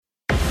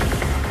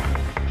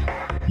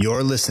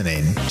You're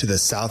listening to the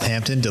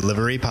Southampton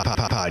Delivery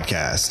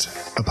Podcast,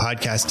 a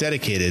podcast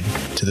dedicated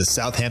to the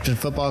Southampton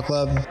Football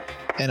Club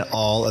and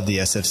all of the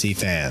SFC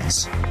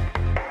fans.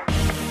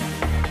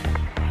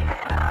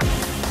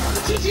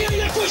 If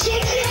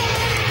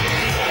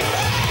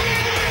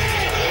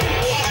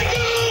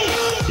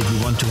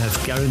you want to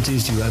have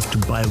guarantees, you have to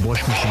buy a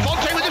wash machine.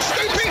 Fonte with a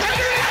scooping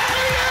header.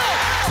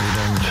 We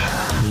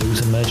don't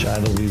lose a match,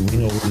 either we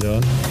win or we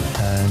learn.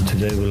 And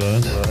today we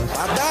learned.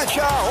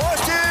 Отдача,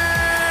 Остин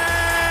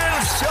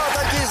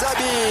все-таки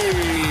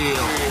забил.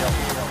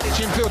 It's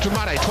infield to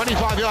Mane,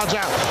 25 yards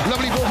out.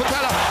 Lovely ball for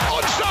Bella.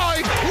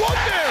 Onside, 1-0.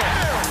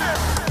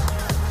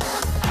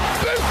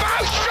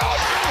 Buffon shot.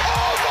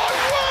 Oh my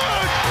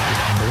word.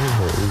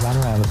 Unbelievable. We ran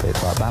around the pitch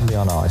like Bambi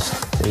on ice.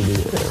 It was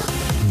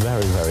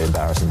very, very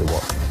embarrassing to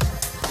watch.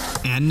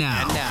 And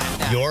now,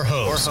 your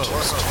host,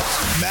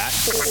 Matt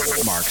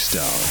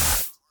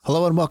Markstone.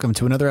 Hello and welcome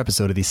to another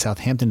episode of the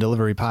Southampton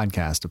Delivery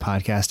Podcast, a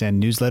podcast and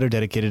newsletter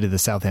dedicated to the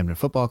Southampton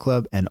Football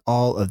Club and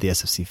all of the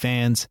SFC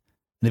fans,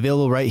 and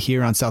available right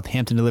here on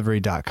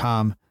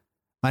southamptondelivery.com.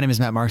 My name is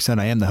Matt Markstone.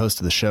 I am the host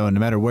of the show, and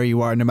no matter where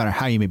you are, no matter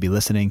how you may be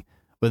listening,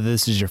 whether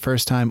this is your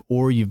first time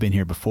or you've been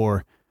here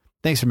before,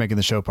 thanks for making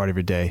the show part of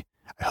your day.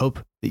 I hope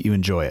that you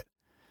enjoy it.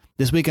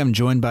 This week, I'm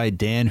joined by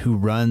Dan, who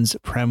runs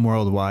Prem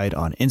Worldwide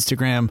on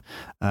Instagram.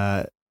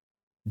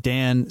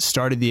 Dan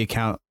started the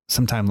account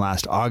sometime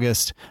last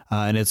August,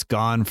 and it's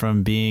gone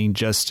from being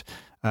just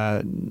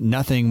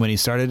nothing when he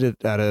started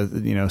it at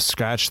a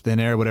scratch, thin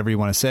air, whatever you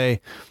want to say,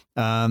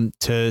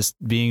 to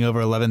being over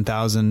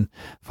 11,000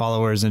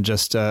 followers in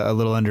just a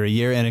little under a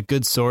year, and a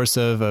good source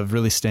of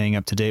really staying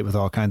up to date with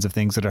all kinds of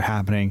things that are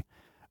happening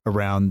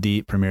around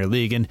the Premier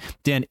League. And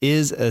Dan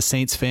is a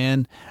Saints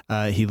fan.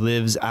 He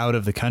lives out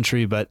of the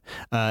country, but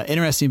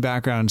interesting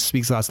background,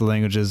 speaks lots of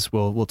languages.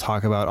 We'll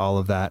talk about all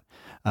of that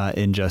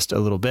in just a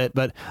little bit.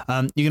 But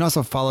you can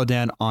also follow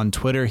Dan on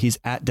Twitter. He's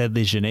at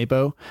Deadly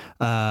Genepo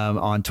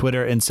on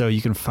Twitter. And so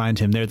you can find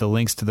him there. The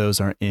links to those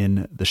are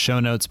in the show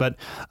notes. But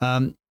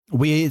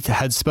we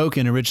had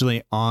spoken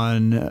originally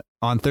on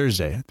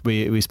Thursday.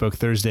 We spoke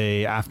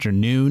Thursday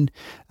afternoon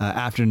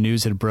after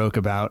news had broke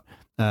about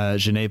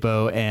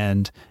Genepo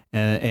and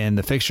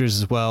the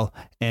fixtures as well,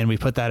 and we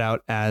put that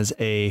out as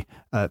a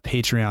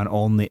Patreon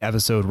only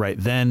episode right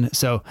then.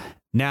 So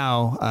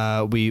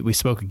now we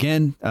spoke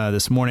again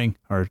this morning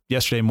or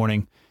yesterday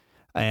morning,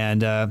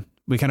 and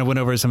we kind of went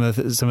over some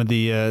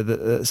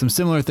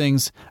similar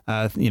things.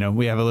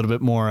 We have a little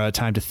bit more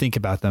time to think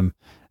about them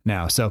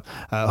now. So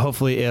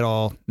hopefully it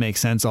all makes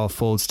sense, all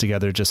folds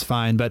together just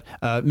fine. But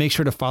make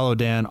sure to follow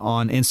Dan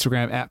on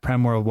Instagram at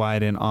Prem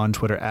Worldwide and on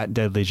Twitter at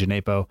Deadly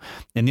Genepo.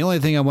 And the only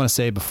thing I want to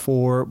say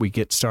before we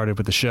get started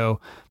with the show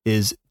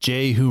is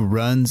Jay, who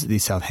runs the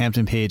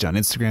Southampton page on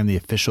Instagram, the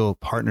official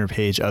partner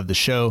page of the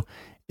show,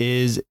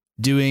 is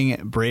doing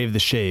Brave the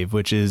Shave,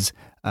 which is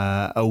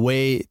a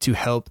way to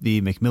help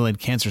the Macmillan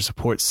Cancer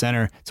Support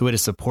Center. It's a way to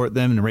support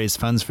them and raise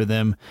funds for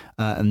them.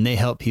 And they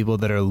help people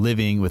that are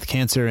living with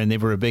cancer. And they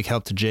were a big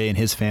help to Jay and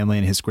his family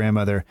and his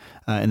grandmother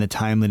in the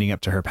time leading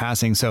up to her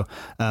passing. So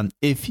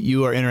if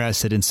you are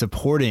interested in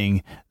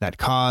supporting that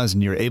cause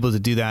and you're able to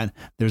do that,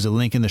 there's a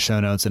link in the show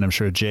notes, and I'm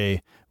sure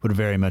Jay would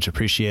very much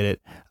appreciate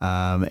it.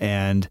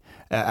 And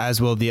as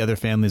will the other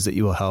families that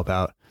you will help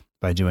out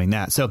by doing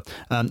that. So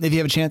if you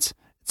have a chance,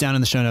 it's down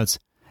in the show notes.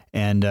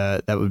 And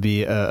that would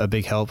be a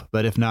big help.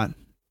 But if not,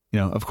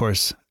 of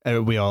course,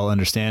 we all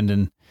understand,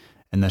 and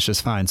that's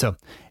just fine. So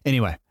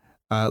anyway,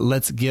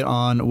 let's get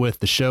on with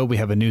the show. We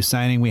have a new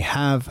signing. We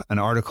have an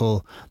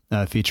article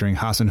featuring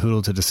Hassan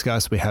Hoodle to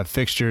discuss. We have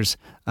fixtures,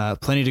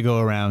 plenty to go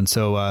around.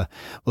 So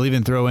we'll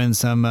even throw in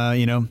some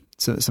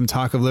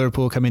talk of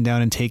Liverpool coming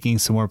down and taking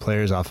some more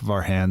players off of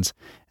our hands.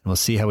 And we'll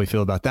see how we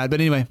feel about that.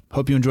 But anyway,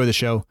 hope you enjoy the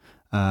show.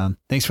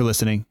 Thanks for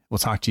listening. We'll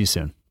talk to you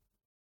soon.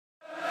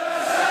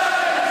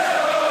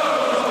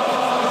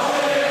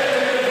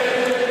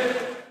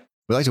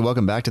 We'd like to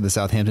welcome back to the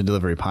Southampton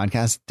Delivery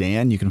Podcast,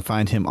 Dan. You can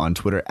find him on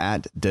Twitter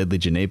at Deadly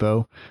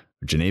Genepo, or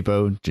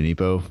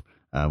Genepo.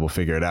 We'll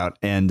figure it out.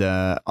 And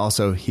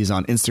also, he's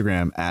on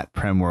Instagram at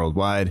Prem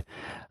Worldwide,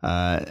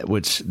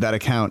 which that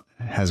account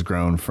has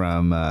grown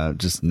from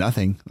just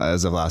nothing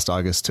as of last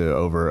August to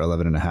over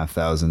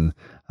 11,500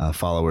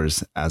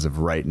 followers as of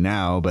right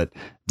now. But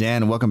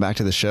Dan, welcome back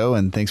to the show,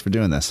 and thanks for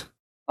doing this.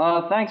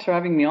 Thanks for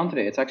having me on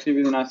today. It's actually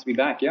really nice to be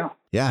back. Yeah.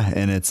 Yeah,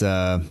 and it's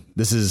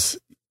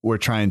we're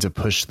trying to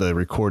push the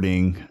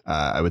recording,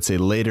 I would say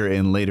later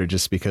and later,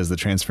 just because the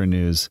transfer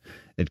news,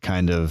 it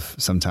kind of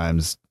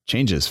sometimes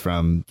changes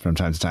from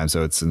time to time.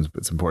 So it's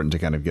important to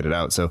kind of get it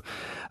out. So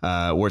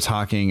we're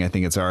talking, I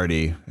think it's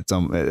already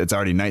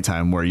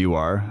nighttime where you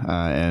are.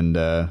 And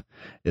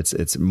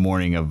it's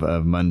morning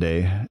of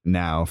Monday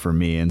now for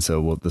me. And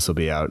so this will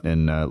be out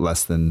in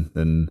less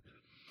than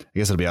I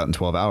guess it'll be out in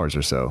 12 hours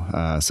or so.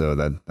 So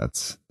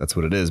that's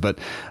what it is. But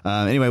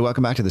anyway,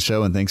 welcome back to the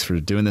show, and thanks for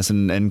doing this,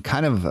 and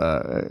kind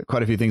of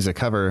quite a few things to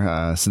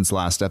cover since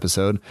last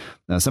episode.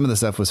 Some of the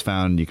stuff was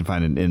found, you can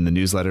find it in the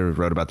newsletter. We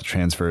wrote about the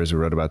transfers, we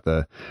wrote about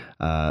the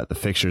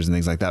fixtures and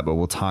things like that, but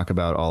we'll talk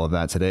about all of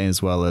that today,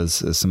 as well as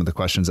some of the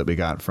questions that we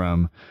got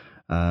from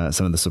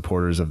some of the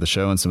supporters of the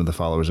show and some of the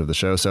followers of the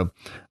show. So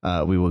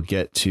we will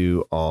get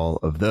to all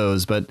of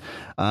those, but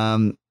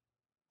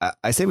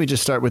I say we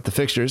just start with the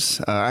fixtures.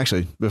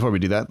 Actually, before we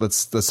do that,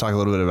 let's talk a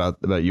little bit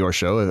about your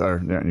show, or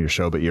not your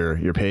show, but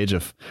your page.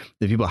 If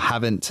people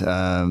haven't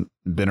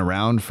been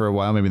around for a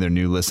while, maybe they're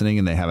new listening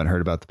and they haven't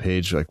heard about the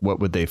page, like what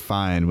would they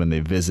find when they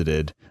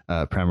visited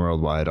Prem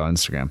Worldwide on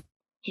Instagram?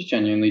 Just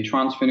genuinely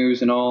transfer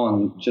news and all,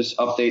 and just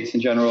updates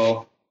in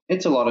general.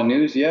 It's a lot of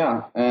news,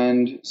 yeah,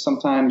 and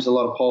sometimes a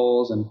lot of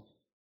polls, and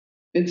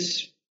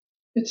it's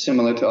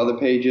similar to other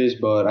pages,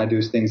 but I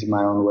do things in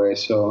my own way.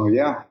 So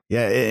yeah,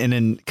 and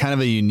in kind of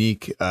a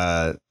unique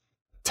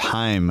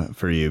time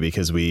for you,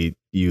 because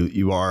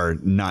you are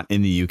not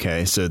in the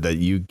UK, so that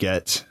you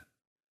get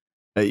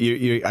I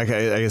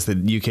guess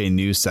the UK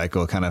news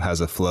cycle kind of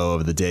has a flow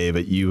of the day,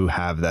 but you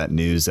have that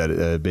news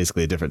at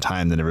basically a different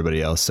time than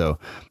everybody else. So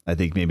I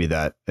think maybe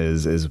that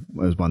is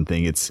one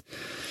thing. It's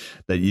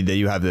that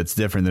you have that's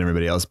different than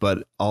everybody else,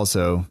 but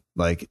also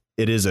like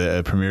it is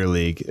a Premier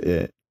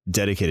League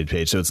dedicated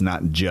page, so it's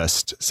not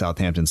just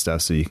Southampton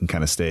stuff, so you can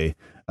kind of stay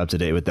up to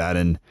date with that.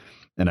 And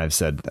I've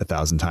said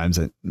 1,000 times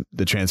that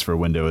the transfer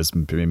window is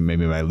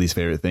maybe my least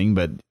favorite thing,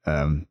 but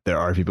there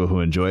are people who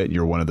enjoy it.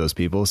 You're one of those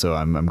people, so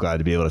I'm glad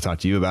to be able to talk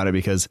to you about it,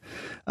 because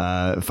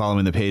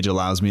following the page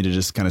allows me to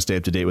just kind of stay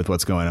up to date with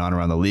what's going on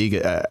around the league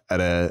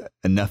at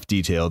enough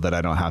detail that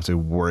I don't have to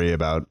worry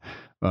about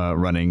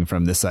running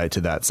from this site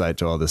to that site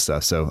to all this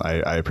stuff. So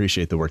I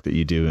appreciate the work that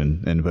you do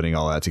and putting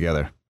all that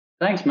together.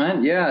 Thanks,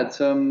 man. Yeah, it's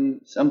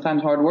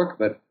sometimes hard work,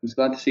 but I'm just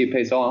glad to see it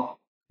pays off.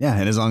 Yeah,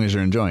 and as long as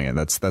you're enjoying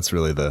it, that's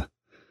really the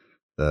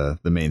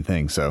main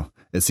thing. So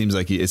it seems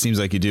like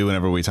you do.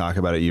 Whenever we talk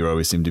about it, you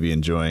always seem to be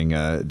enjoying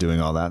doing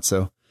all that.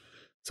 So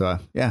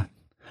yeah.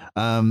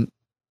 But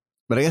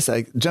I guess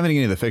jumping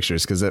into the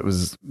fixtures, because that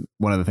was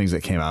one of the things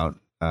that came out.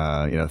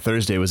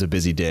 Thursday was a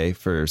busy day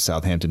for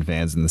Southampton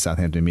fans and the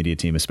Southampton media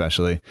team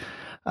especially.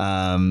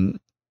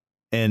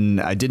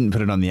 And I didn't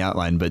put it on the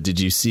outline, but did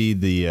you see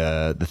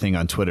the thing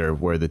on Twitter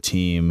where the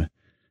team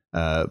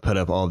put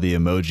up all the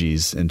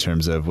emojis in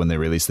terms of when they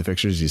released the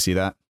fixtures? Did you see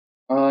that?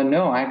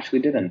 No, I actually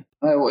didn't.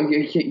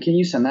 Can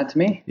you send that to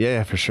me?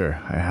 Yeah, for sure.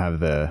 I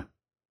have the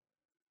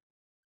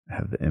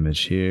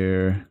image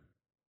here. Are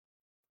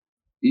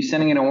you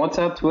sending it on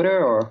WhatsApp,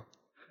 Twitter, or?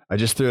 I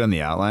just threw it on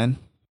the outline.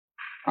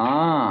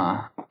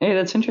 Hey,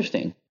 that's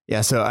interesting.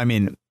 Yeah, so I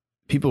mean,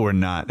 people were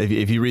not.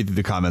 If you read through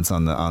the comments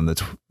on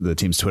the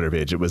team's Twitter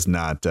page, it was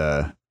not.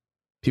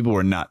 People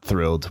were not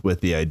thrilled with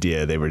the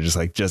idea. They were just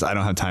like, I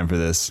don't have time for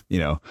this.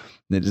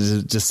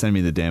 Just send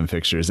me the damn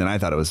fixtures. And I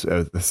thought it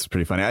was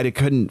pretty funny. I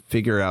couldn't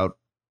figure out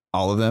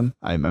all of them.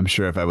 I'm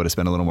sure if I would have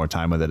spent a little more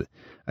time with it,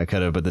 I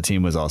could have. But the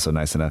team was also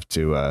nice enough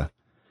to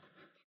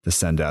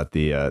send out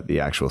the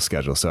actual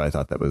schedule. So I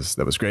thought that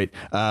was great.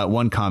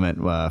 One comment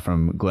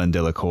from Glenn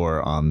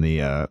Delacour on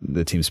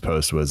the team's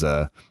post was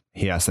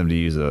he asked them to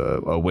use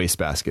a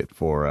wastebasket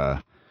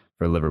for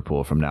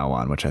Liverpool from now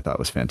on, which I thought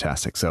was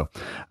fantastic. So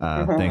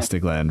thanks to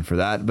Glenn for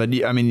that. But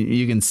I mean,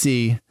 you can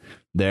see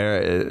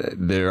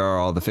there are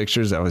all the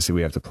fixtures. Obviously,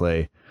 we have to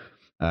play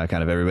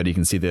kind of everybody. You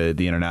can see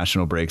the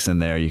international breaks in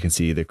there. You can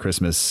see the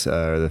Christmas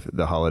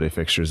the holiday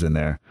fixtures in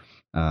there.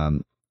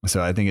 So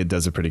I think it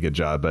does a pretty good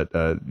job. But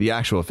the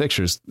actual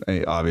fixtures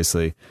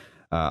obviously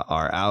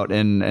are out,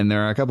 and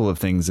there are a couple of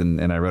things,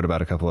 and I wrote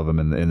about a couple of them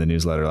in the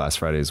newsletter last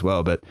Friday as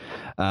well. But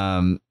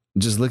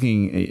just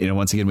looking,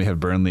 once again, we have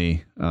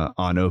Burnley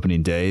on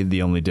opening day.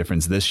 The only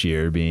difference this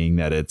year being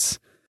that it's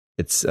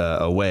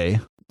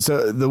away.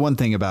 So the one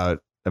thing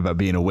about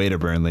being away to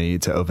Burnley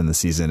to open the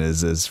season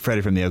is, as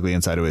Freddie from the Ugly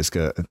Inside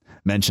Oiska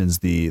mentions,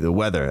 the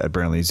weather at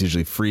Burnley is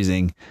usually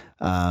freezing.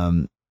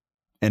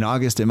 In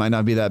August, it might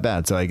not be that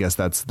bad. So I guess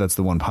that's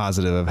the one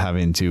positive of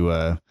having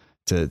to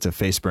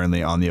face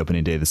Burnley on the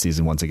opening day of the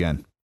season once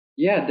again.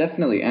 Yeah,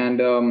 definitely.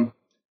 And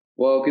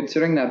well,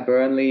 considering that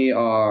Burnley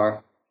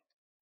are,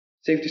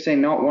 safe to say,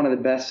 not one of the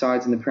best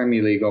sides in the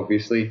Premier League,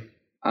 obviously,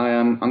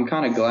 I'm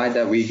kind of glad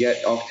that we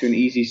get off to an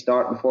easy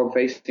start before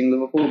facing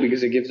Liverpool,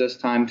 because it gives us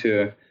time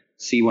to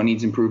see what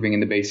needs improving in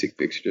the basic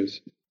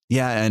fixtures.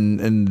 Yeah,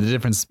 and the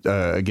difference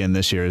again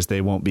this year is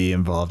they won't be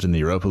involved in the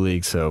Europa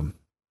League, so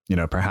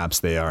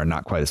perhaps they are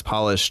not quite as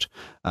polished.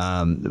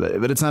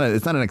 But it's not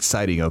an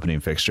exciting opening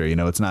fixture.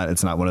 It's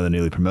not one of the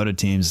newly promoted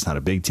teams. It's not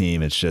a big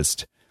team. It's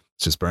just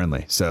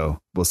Burnley. So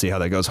we'll see how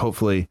that goes.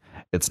 Hopefully,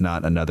 it's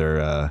not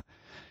another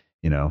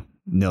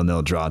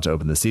 0-0 draw to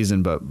open the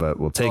season, but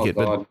we'll take it.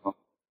 God.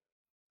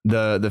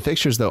 But the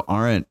fixtures though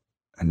aren't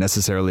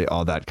necessarily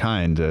all that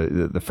kind.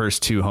 The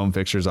first two home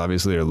fixtures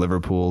obviously are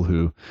Liverpool,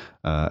 who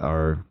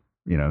are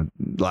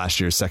last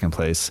year's second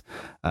place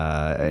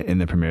in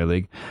the Premier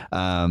League,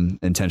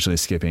 intentionally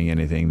skipping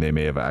anything they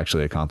may have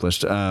actually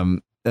accomplished.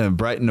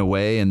 Brighton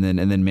away and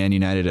then Man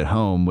United at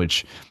home,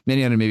 which Man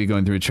United may be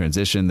going through a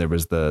transition. There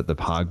was the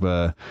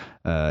Pogba,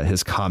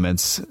 his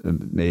comments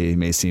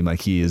may seem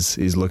like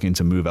he's looking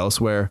to move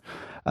elsewhere.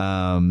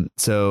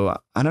 So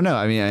I don't know.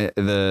 I mean,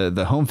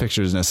 the home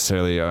fixtures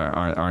necessarily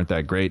aren't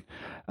that great.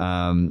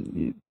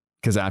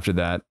 Because after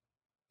that,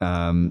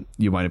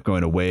 you wind up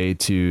going away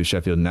to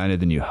Sheffield United,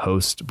 then you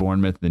host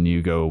Bournemouth, then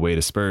you go away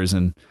to Spurs,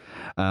 and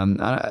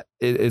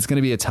it's going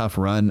to be a tough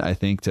run, I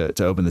think,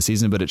 to open the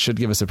season, but it should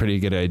give us a pretty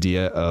good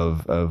idea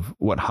of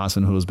what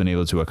Hasenhüttl has been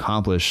able to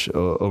accomplish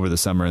over the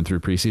summer and through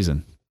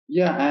preseason.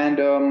 Yeah, and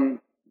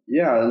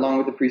along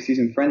with the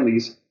preseason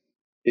friendlies,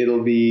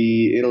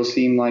 it'll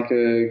seem like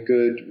a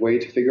good way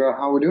to figure out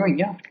how we're doing.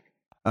 Yeah.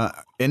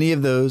 Any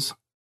of those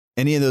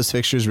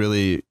fixtures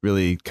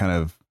really kind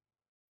of,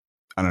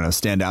 I don't know,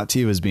 stand out to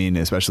you as being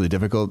especially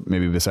difficult,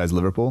 maybe besides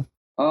Liverpool?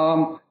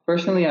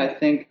 Personally, I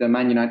think the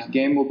Man United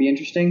game will be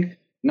interesting,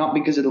 not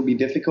because it'll be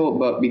difficult,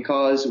 but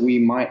because we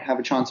might have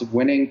a chance of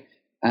winning,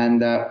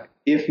 and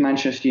if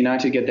Manchester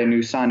United get their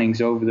new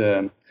signings over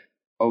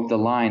the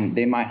line,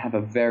 they might have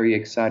a very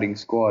exciting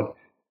squad.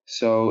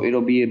 So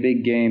it'll be a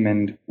big game,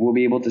 and we'll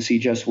be able to see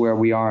just where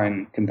we are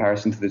in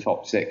comparison to the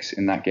top six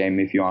in that game,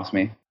 if you ask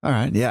me. All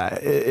right. Yeah,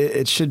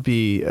 it should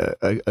be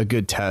a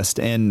good test.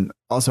 And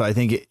also, I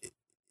think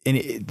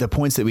the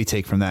points that we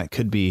take from that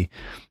could be,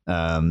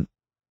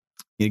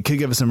 it could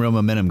give us some real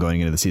momentum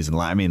going into the season.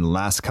 I mean,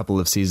 last couple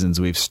of seasons,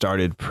 we've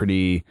started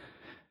pretty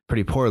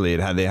poorly.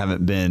 They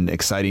haven't been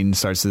exciting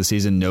starts to the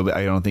season.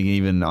 I don't think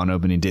even on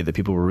opening day that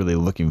people were really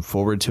looking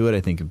forward to it. I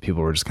think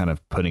people were just kind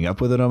of putting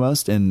up with it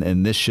almost.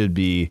 And this should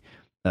be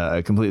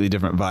a completely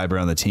different vibe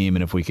around the team.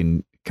 And if we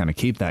can kind of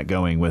keep that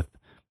going with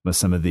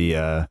some of the,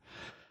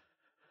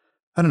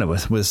 I don't know,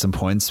 with some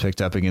points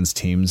picked up against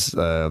teams,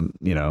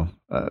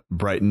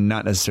 Brighton,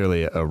 not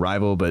necessarily a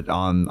rival, but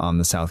on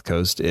the South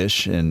Coast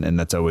ish. And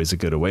that's always a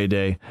good away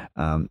day.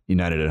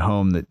 United at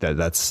home,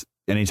 that's,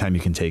 anytime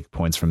you can take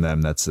points from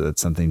them, that's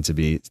something to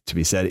be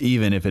said,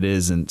 even if it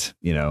isn't,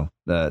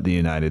 the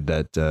United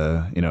that,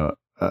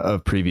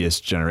 of previous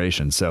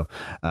generations. So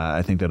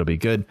I think that'll be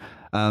good.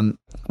 One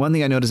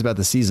thing I noticed about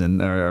the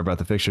season or about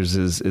the fixtures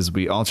is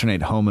we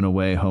alternate home and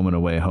away, home and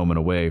away, home and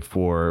away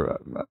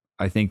for,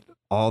 I think,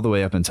 all the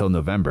way up until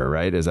November,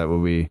 right? Is that what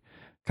we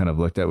kind of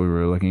looked at? We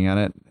were looking at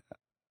it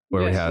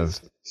where we have.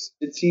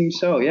 It seems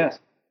so. Yes.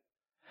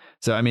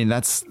 So, I mean,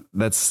 that's,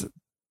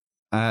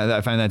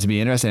 I find that to be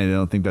interesting. I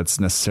don't think that's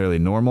necessarily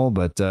normal,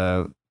 but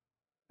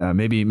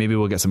maybe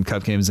we'll get some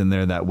cup games in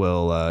there that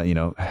will,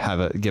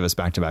 give us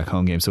back-to-back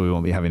home games, so we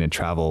won't be having to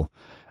travel,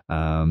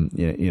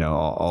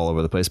 all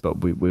over the place.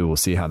 But we will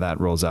see how that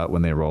rolls out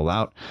when they roll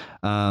out.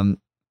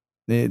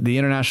 The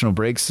international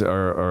breaks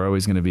are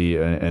always going to be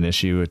an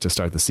issue to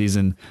start the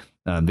season.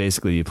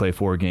 Basically, you play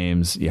 4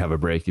 games, you have a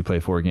break. You play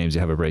 4 games,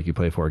 you have a break. You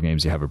play 4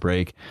 games, you have a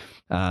break.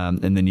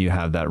 And then you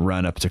have that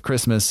run up to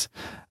Christmas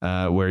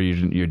where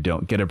you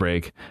don't get a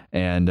break,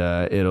 and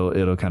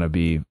it'll kind of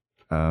be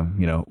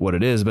what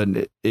it is.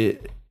 But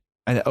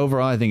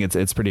overall, I think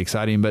it's pretty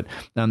exciting. But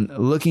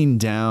looking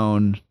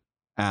down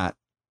at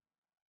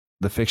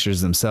the fixtures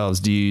themselves,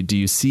 do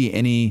you see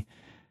any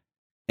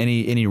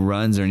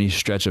runs or any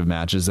stretch of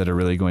matches that are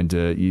really going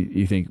to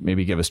you think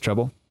maybe give us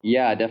trouble?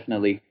 Yeah,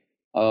 definitely.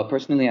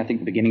 Personally, I think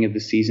the beginning of the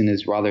season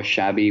is rather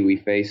shabby. We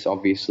face,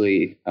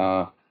 obviously,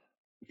 4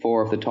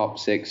 of the top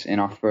 6 in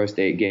our first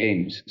 8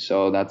 games.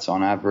 So that's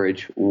on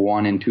average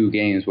 1 in 2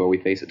 games where we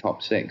face a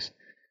top 6.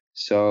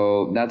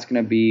 So that's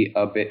going to be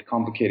a bit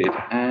complicated.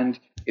 And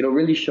it'll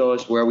really show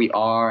us where we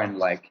are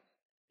and,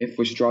 if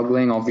we're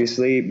struggling,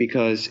 obviously,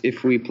 because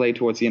if we play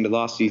towards the end of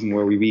last season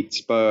where we beat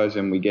Spurs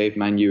and we gave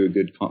Man U a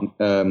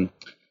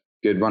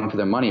good run for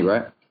their money,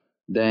 right?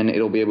 Then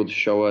it'll be able to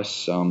show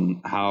us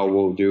how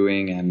we're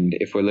doing and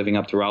if we're living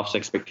up to Ralph's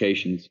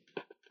expectations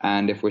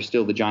and if we're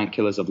still the giant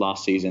killers of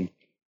last season.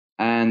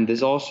 And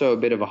there's also a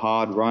bit of a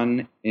hard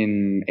run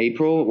in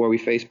April where we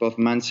face both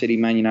Man City,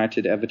 Man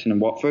United, Everton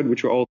and Watford,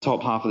 which were all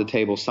top half of the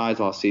table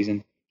sides last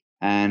season.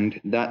 And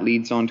that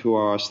leads on to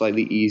our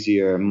slightly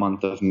easier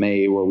month of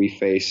May where we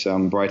face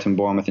Brighton,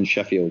 Bournemouth and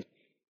Sheffield,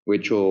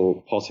 which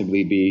will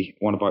possibly be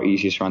one of our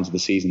easiest runs of the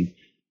season.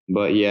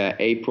 But yeah,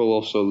 April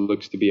also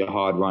looks to be a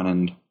hard run,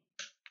 and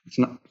it's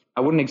not,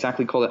 I wouldn't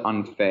exactly call it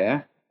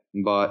unfair,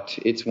 but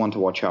it's one to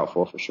watch out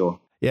for sure.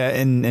 Yeah,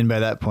 and by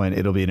that point,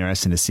 it'll be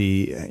interesting to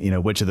see,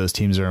 which of those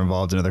teams are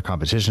involved in other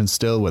competitions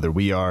still, whether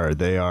we are or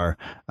they are.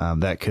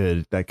 That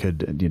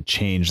could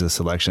change the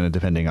selection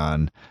depending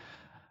on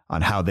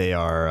how they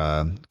are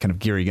kind of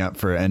gearing up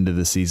for end of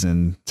the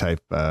season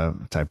type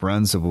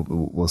run. So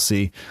we'll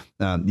see.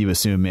 You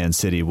assume Man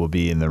City will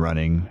be in the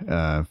running.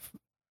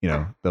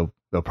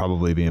 They'll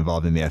probably be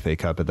involved in the FA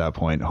Cup at that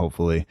point,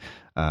 hopefully,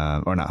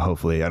 or not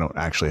hopefully. I don't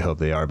actually hope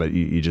they are, but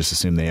you just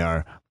assume they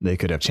are. They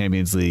could have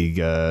Champions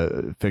League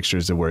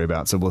fixtures to worry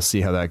about. So we'll see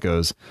how that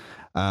goes.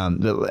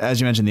 As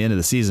you mentioned, the end of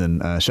the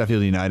season,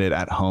 Sheffield United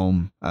at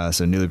home,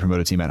 so newly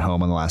promoted team at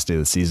home on the last day of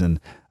the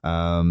season.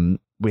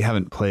 We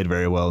haven't played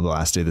very well the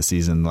last day of the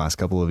season, the last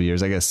couple of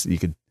years. I guess you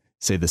could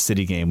say the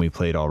City game we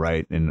played all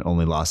right and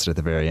only lost it at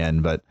the very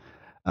end. But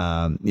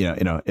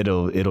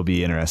it'll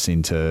be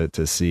interesting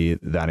to see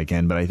that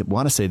again. But I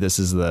want to say this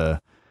is I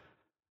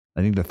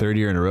think the third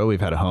year in a row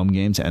we've had a home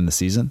game to end the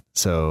season.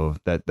 So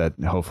that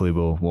hopefully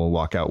we'll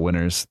walk out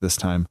winners this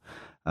time.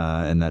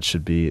 And that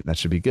should be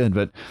good.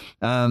 But,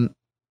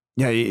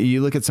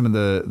 you look at some of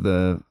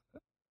the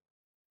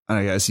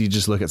I guess you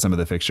just look at some of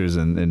the fixtures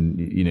and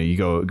you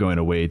going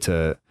away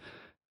to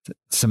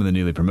some of the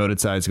newly promoted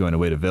sides, going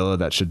away to Villa.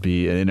 That should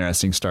be an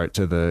interesting start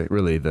to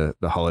the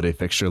holiday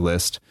fixture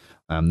list.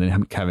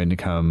 Then having to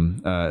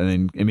come and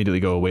then immediately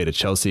go away to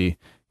Chelsea,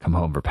 come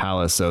home for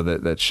Palace. So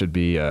that should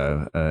be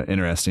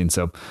interesting.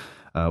 So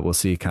we'll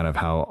see kind of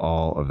how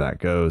all of that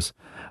goes.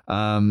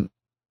 I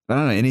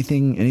don't know,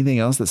 anything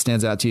else that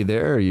stands out to you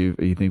there, or you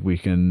think we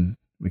can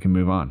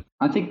move on?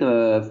 I think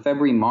the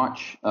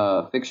February-March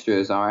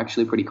fixtures are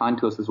actually pretty kind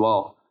to us as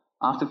well.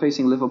 After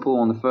facing Liverpool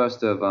on the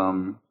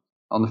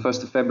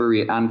 1st of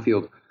February at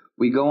Anfield,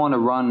 we go on a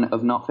run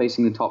of not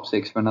facing the top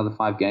 6 for another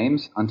 5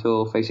 games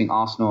until facing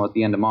Arsenal at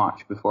the end of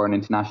March before an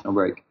international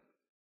break.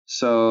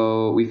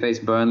 So we face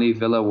Burnley,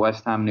 Villa,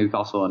 West Ham,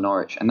 Newcastle, and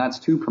Norwich, and that's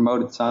 2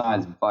 promoted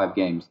sides in 5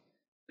 games.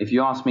 If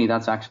you ask me,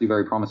 that's actually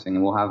very promising,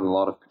 and we'll have a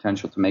lot of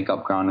potential to make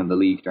up ground in the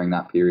league during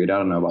that period. I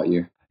don't know about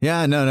you.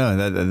 Yeah, no,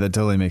 that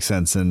totally makes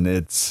sense. And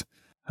it's,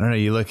 I don't know,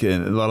 you look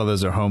at a lot of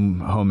those are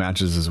home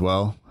matches as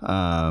well.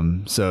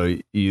 So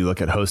you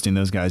look at hosting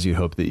those guys, you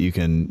hope that you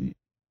can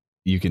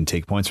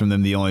take points from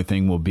them. The only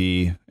thing will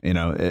be,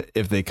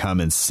 if they come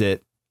and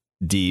sit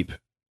deep,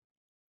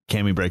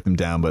 can we break them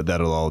down? But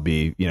that'll all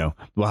be,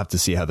 we'll have to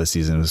see how the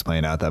season is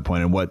playing out at that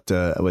point and what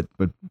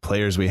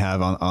players we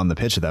have on the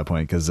pitch at that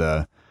point. Cause,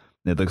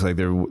 it looks like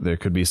there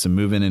could be some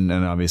movement and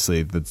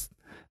obviously that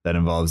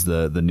involves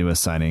the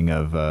newest signing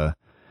of,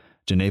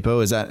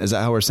 Djenepo. Is that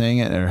how we're saying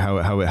it, or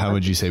how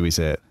would you say we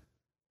say it?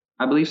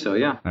 I believe so.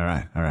 Yeah. All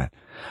right.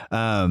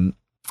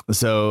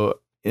 So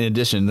in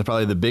addition,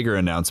 probably the bigger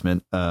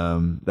announcement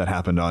that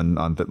happened on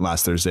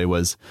last Thursday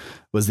was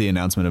the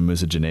announcement of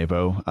Moussa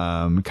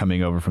Djenepo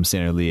coming over from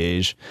Standard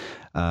Liège.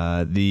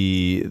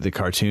 The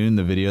cartoon,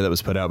 the video that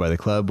was put out by the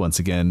club, once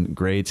again,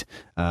 great.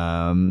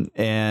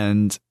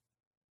 And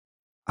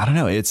I don't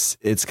know,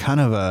 it's kind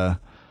of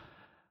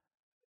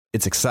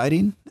it's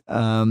exciting.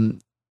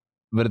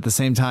 But at the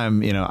same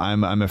time,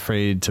 I'm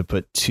afraid to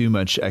put too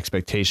much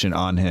expectation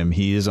on him.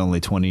 He is only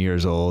 20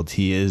 years old.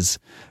 He is,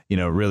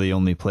 really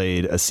only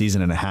played a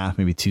season and a half,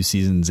 maybe 2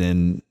 seasons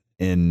in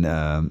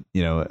I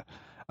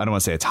don't want to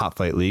say a top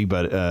flight league,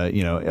 but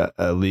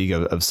a league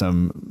of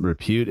some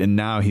repute. And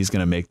now he's going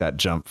to make that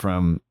jump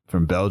from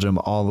Belgium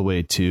all the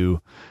way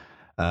to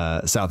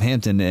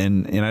Southampton.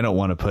 And I don't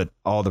want to put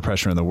all the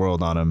pressure in the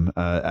world on him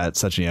at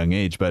such a young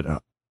age, but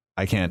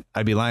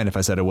I'd be lying if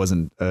I said I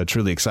wasn't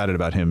truly excited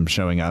about him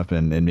showing up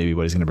and maybe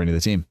what he's going to bring to the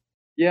team.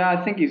 Yeah,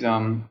 I think he's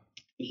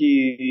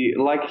he,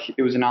 like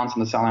it was announced on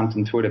the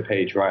Southampton Twitter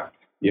page, right?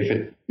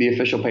 The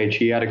official page,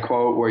 he had a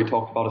quote where he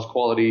talked about his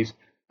qualities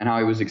and how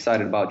he was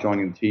excited about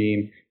joining the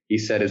team. He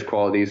said his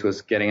qualities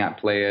was getting at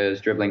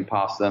players, dribbling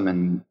past them,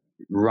 and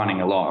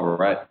running a lot,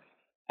 right?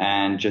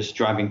 And just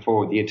driving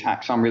forward the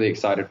attack. So I'm really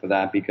excited for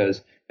that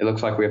because it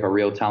looks like we have a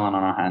real talent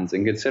on our hands.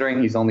 And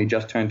considering he's only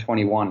just turned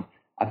 21,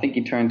 I think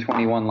he turned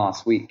 21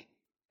 last week.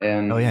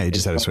 And he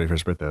just had his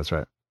 21st birthday. That's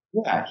right.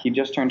 Yeah, he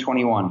just turned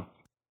 21.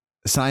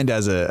 Signed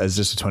as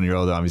just a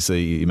 20-year-old.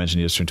 Obviously, you mentioned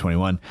he just turned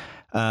 21.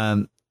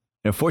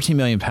 14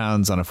 million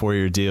pounds on a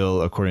 4-year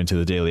deal, according to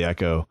the Daily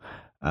Echo.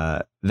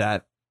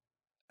 That's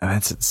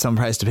some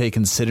price to pay,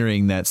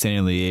 considering that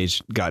Standard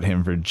Liège got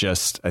him for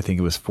just, I think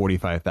it was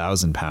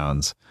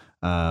 £45,000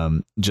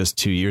 just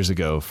 2 years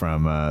ago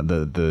from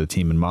the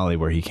team in Mali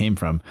where he came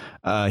from.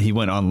 He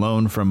went on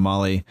loan from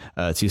Mali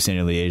to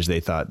Standard Liège. They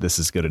thought this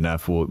is good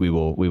enough. We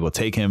will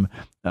take him.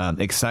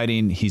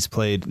 Exciting. He's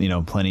played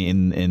plenty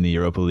in the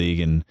Europa League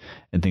and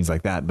things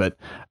like that. But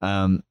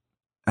I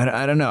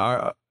don't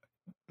know.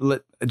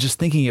 Just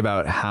thinking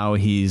about how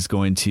he's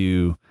going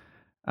to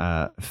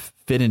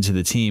fit into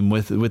the team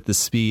with the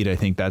speed, I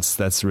think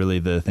that's really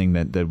the thing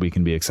that we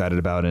can be excited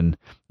about, and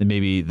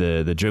maybe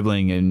the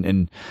dribbling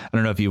and I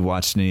don't know if you've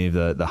watched any of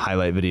the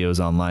highlight videos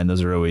online.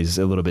 Those are always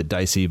a little bit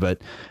dicey,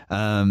 but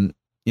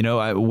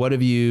what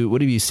have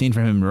you seen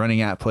from him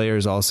running at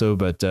players also?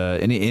 But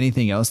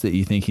anything else that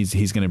you think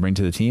he's going to bring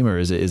to the team, or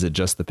is it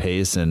just the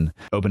pace and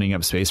opening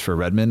up space for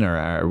Redmond,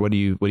 or what do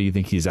you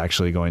think he's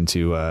actually going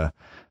to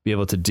be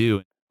able to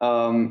do?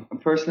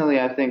 Personally,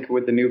 I think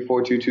with the new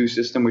 4-2-2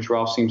 system, which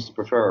Ralph seems to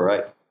prefer,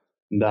 right,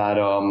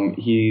 that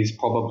he's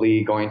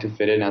probably going to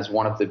fit in as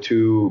one of the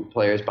 2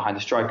 players behind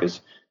the strikers,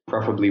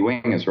 preferably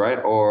wingers, right,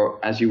 or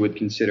as you would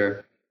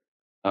consider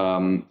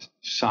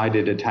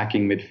sided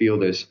attacking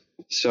midfielders.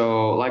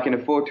 So, like in a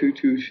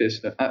 4-2-2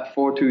 system,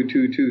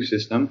 4-2-2-2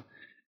 system,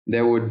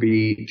 there would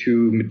be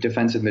 2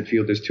 defensive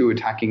midfielders, 2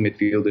 attacking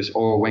midfielders,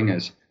 or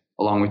wingers,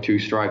 along with 2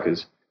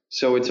 strikers.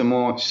 So it's a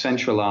more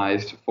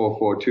centralized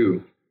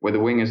 4-4-2. Where the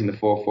wingers in the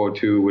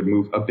 4-4-2 would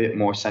move a bit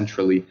more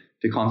centrally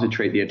to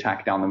concentrate the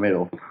attack down the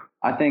middle.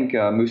 I think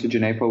Moussa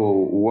Djenepo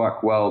will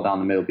work well down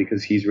the middle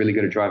because he's really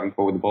good at driving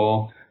forward the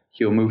ball.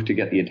 he'll move to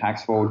get the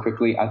attacks forward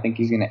quickly. I think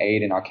he's going to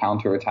aid in our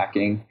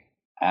counter-attacking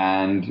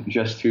and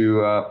just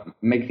to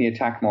make the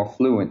attack more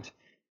fluent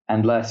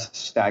and less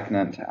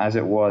stagnant as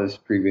it was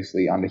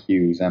previously under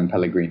Hughes and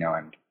Pellegrino,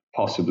 and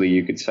possibly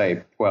you could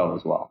say Puel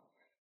as well.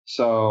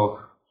 So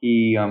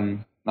he, I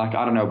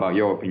don't know about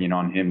your opinion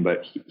on him,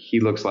 but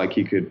he looks like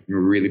he could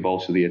really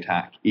bolster the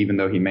attack, even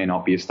though he may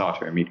not be a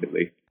starter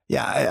immediately.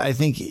 Yeah, I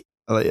think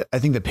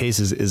the pace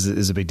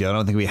is a big deal. I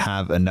don't think we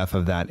have enough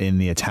of that in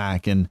the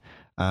attack, and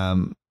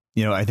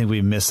I think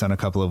we missed on a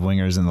couple of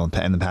wingers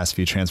in the past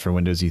few transfer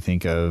windows. You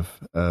think of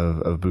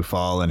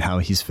Boufal and how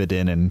he's fit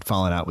in and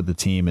fallen out with the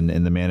team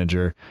and the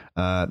manager.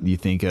 You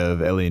think of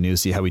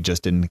Elyounoussi, how he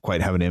just didn't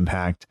quite have an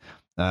impact.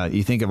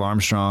 You think of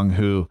Armstrong,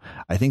 who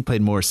I think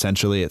played more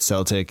centrally at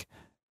Celtic,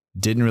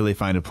 didn't really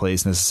find a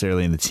place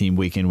necessarily in the team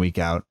week in, week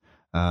out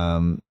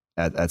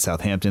at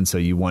Southampton. So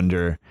you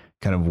wonder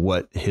kind of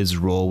what his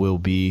role will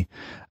be.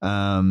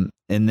 And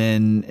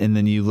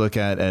then you look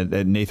at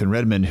Nathan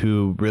Redmond,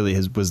 who really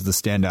was the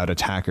standout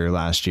attacker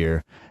last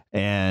year.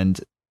 And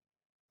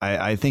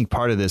I think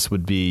part of this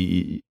would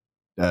be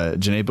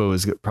Djenepo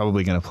is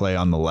probably going to play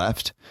on the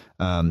left,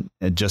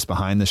 just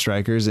behind the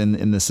strikers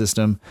in the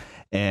system.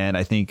 And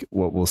I think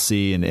what we'll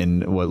see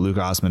and what Luke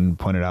Osman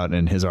pointed out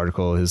in his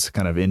article, his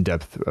kind of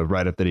in-depth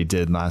write-up that he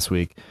did last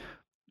week,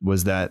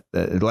 was that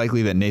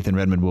likely that Nathan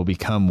Redmond will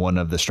become one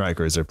of the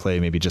strikers or play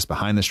maybe just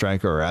behind the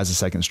striker or as a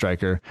second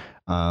striker,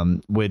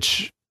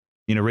 which,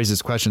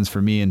 raises questions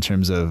for me in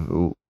terms of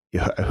who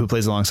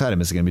plays alongside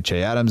him. Is it going to be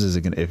Che Adams? Is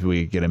it going to, if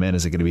we get him in,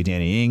 is it going to be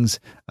Danny Ings?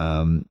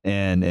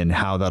 And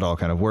how that all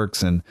kind of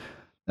works. And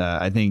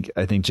I think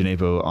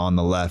Djenepo on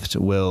the left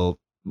will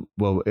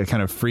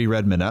kind of free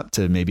Redmond up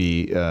to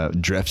maybe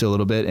drift a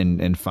little bit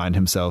and find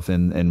himself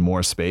in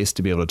more space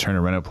to be able to turn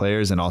and run at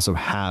players and also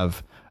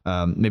have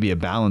maybe a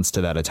balance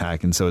to that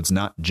attack. And so it's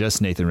not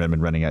just Nathan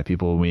Redmond running at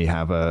people. We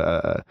have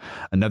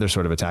another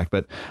sort of attack,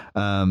 but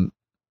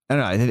I don't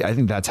know. I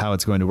think that's how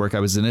it's going to work. I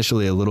was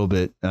initially a little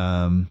bit,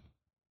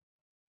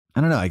 I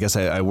don't know. I guess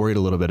I worried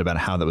a little bit about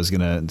how that was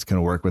going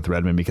to work with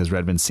Redmond, because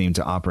Redmond seemed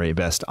to operate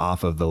best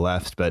off of the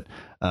left. But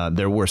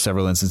there were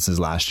several instances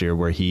last year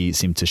where he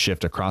seemed to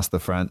shift across the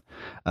front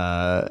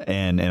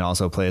and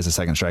also play as a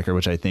second striker,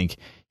 which I think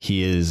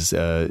he is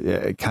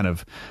kind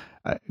of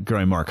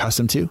growing more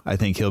accustomed to. I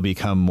think he'll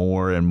become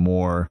more and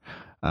more,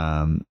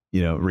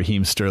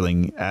 Raheem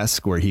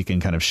Sterling-esque, where he can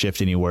kind of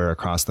shift anywhere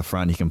across the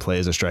front. He can play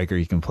as a striker.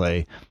 He can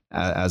play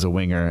as a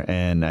winger.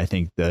 And I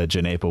think the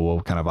Djenepo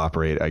will kind of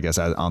operate, I guess,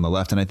 on the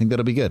left. And I think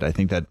that'll be good. I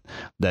think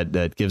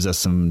that gives us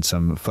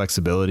some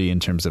flexibility in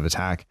terms of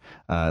attack.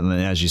 And then,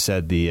 as you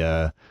said,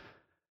 the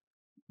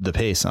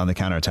pace on the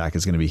counterattack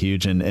is going to be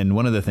huge. And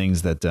one of the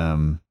things that,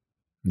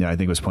 I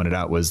think was pointed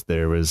out was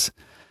there was,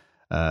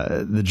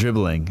 the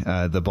dribbling,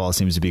 the ball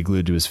seems to be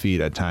glued to his feet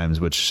at times,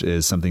 which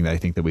is something that I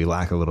think that we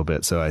lack a little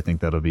bit. So I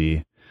think that'll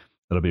be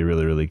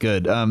really, really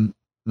good.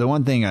 The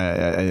one thing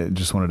I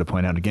just wanted to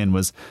point out again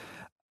was,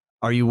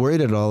 are you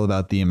worried at all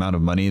about the amount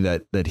of money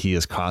that he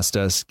has cost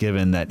us,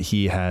 given that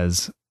he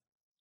has,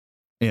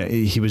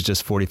 he was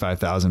just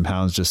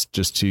 £45,000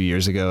 just 2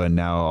 years ago, and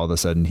now all of a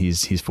sudden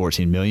he's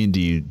 14 million. Do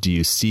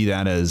you see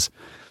that as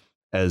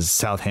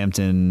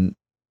Southampton,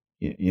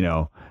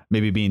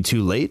 maybe being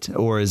too late,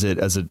 or is it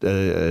as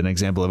an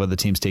example of other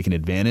teams taking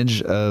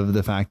advantage of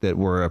the fact that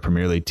we're a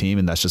Premier League team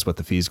and that's just what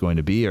the fee is going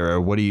to be?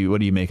 Or what do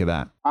you make of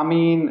that? I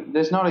mean,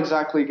 there's not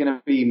exactly going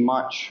to be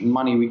much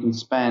money we can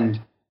spend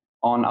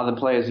on other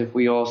players if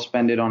we all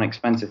spend it on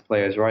expensive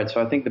players, right? So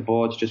I think the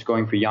board's just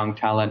going for young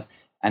talent,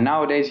 and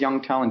nowadays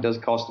young talent does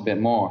cost a bit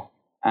more.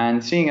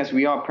 And seeing as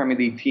we are Premier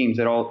League teams,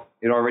 it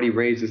already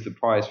raises the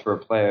price for a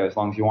player as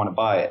long as you want to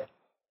buy it,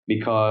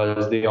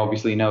 because they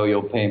obviously know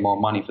you'll pay more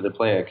money for the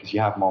player because you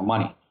have more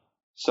money.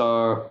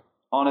 So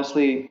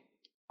honestly,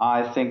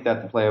 I think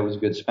that the player was a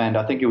good spend.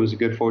 I think it was a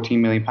good £14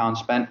 million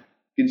spent,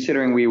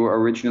 considering we were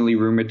originally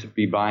rumored to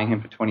be buying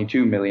him for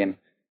 £22 million.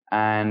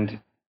 And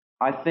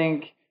I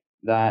think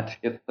that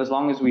as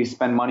long as we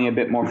spend money a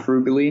bit more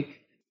frugally,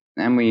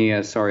 and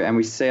we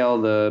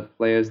sell the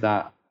players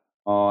that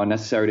are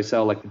necessary to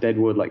sell, like the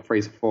Deadwood, like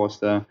Fraser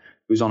Forster,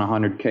 who's on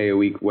 $100K a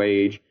week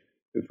wage.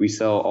 If we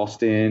sell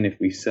Austin, if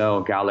we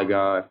sell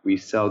Gallagher, if we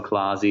sell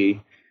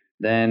Klasi,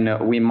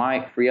 then we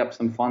might free up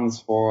some funds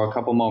for a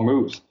couple more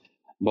moves.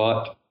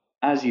 But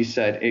as you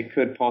said, it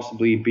could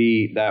possibly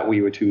be that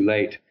we were too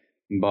late.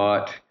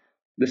 But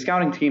the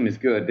scouting team is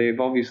good. They've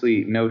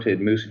obviously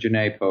noted Moussa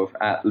Djenepo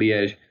at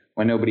Liège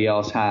when nobody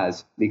else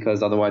has,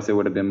 because otherwise there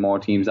would have been more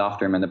teams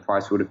after him and the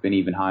price would have been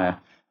even higher.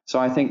 So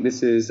I think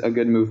this is a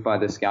good move by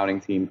the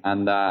scouting team,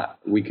 and that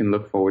we can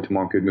look forward to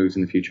more good moves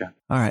in the future.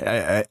 All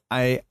right.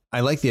 I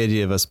like the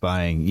idea of us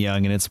buying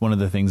young, and it's one of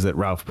the things that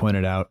Ralph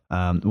pointed out.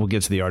 We'll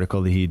get to the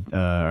article that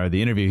or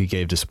the interview he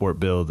gave to Sport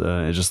Build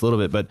just a little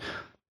bit, but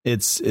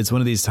it's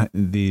one of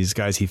these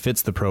guys. He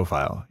fits the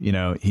profile.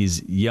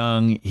 He's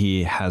young.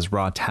 He has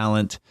raw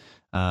talent.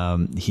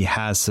 He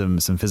has some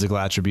physical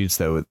attributes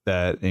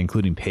that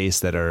including pace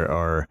that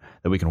are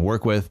that we can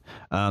work with.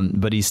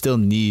 But he still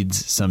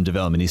needs some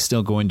development. He's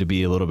still going to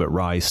be a little bit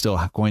raw. He's still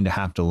going to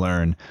have to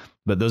learn.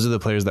 But those are the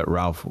players that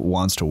Ralph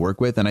wants to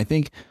work with. And I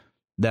think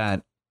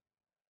that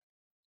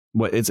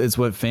it's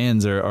what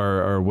fans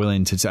are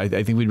willing to.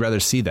 I think we'd rather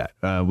see that.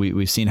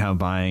 We've seen how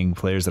buying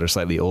players that are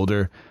slightly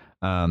older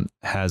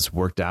has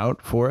worked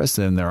out for us,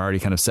 and they're already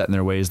kind of set in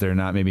their ways. They're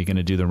not maybe going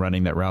to do the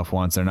running that Ralph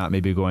wants. They're not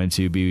maybe going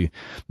to be.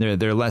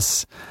 They're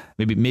less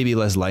maybe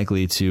less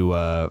likely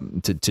to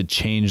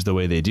change the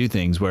way they do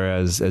things.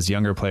 Whereas as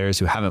younger players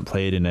who haven't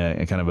played in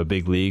a kind of a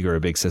big league or a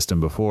big system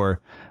before,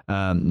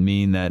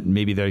 mean that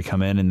maybe they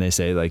come in and they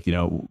say like,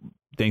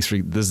 thanks for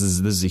this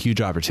is a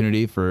huge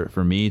opportunity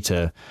for me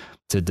to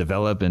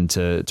develop and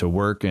to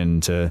work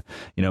and to,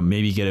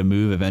 maybe get a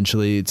move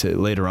eventually to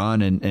later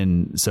on.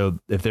 And so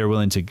if they're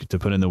willing to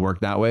put in the work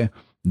that way,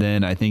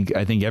 then I think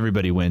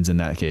everybody wins in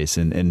that case.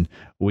 And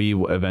we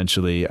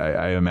eventually,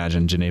 I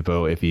imagine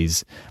Djenepo, if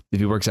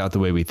he works out the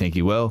way we think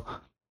he will,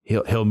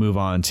 he'll move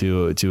on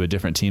to a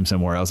different team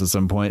somewhere else at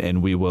some point,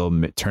 and we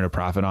will turn a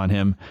profit on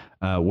him.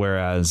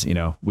 Whereas,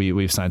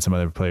 we've signed some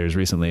other players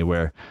recently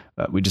where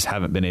we just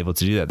haven't been able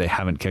to do that. They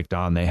haven't kicked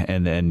on.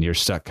 And then you're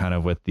stuck kind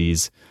of with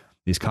these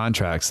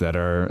contracts that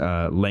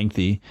are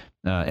lengthy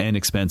and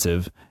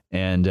expensive,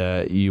 and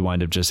you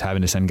wind up just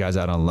having to send guys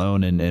out on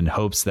loan in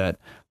hopes that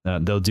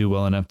they'll do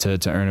well enough to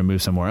earn a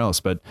move somewhere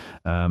else. But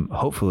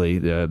hopefully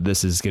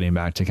this is getting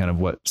back to kind of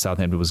what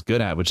Southampton was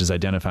good at, which is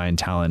identifying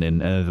talent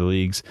in other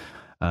leagues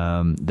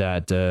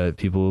that other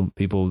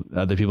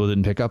people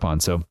didn't pick up on.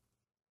 So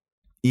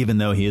even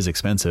though he is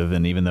expensive,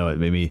 and even though it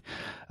maybe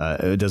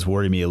it does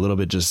worry me a little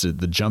bit, just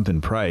the jump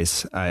in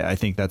price, I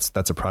think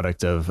that's a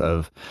product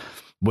of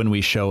when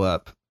we show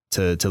up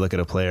to look at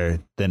a player,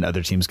 then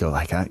other teams go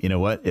like, you know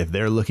what, if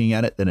they're looking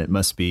at it, then it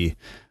must be,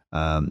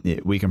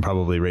 we can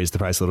probably raise the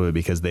price a little bit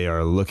because they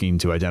are looking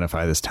to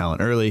identify this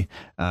talent early.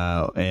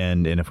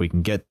 And if we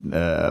can get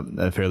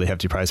a fairly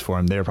hefty price for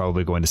him, they're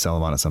probably going to sell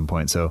him on at some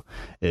point. So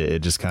it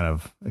just kind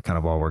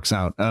of all works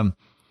out.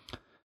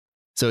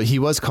 So he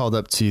was called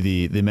up to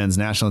the men's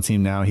national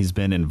team. Now he's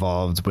been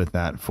involved with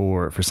that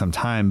for some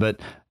time, but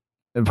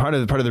part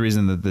of the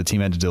reason that the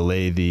team had to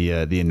delay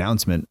the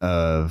announcement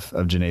of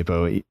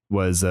Djenepo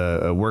was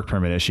a work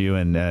permit issue,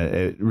 and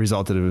it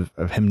resulted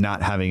of him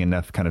not having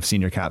enough kind of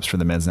senior caps for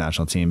the men's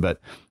national team. But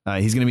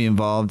he's going to be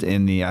involved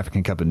in the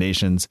African Cup of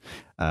Nations.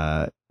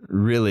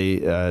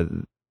 Algeria,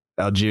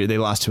 they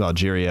lost to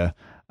Algeria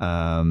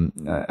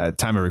at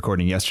time of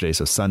recording yesterday,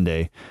 so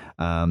Sunday.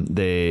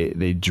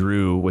 They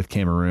drew with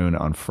Cameroon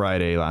on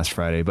last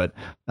Friday, but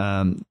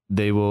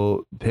they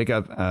will pick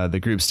up the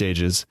group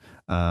stages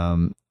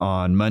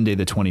on Monday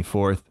the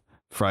 24th,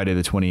 Friday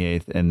the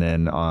 28th, and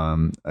then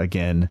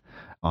again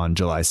on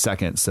July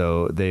 2nd.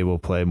 So they will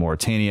play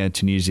Mauritania,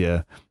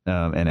 Tunisia,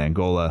 and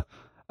Angola,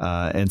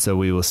 and so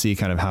we will see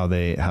kind of how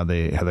they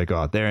go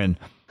out there. And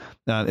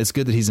it's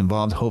good that he's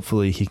involved.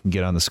 Hopefully he can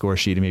get on the score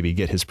sheet and maybe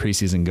get his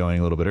preseason going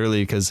a little bit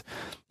early, because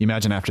you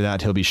imagine after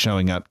that he'll be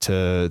showing up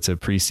to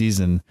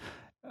preseason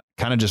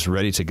kind of just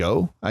ready to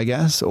go, I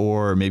guess,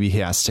 or maybe he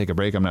has to take a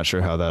break. I'm not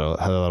sure how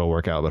that'll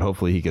work out, but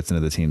hopefully he gets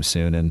into the team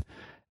soon and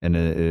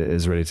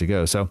is ready to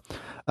go. So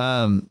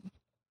I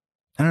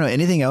don't know,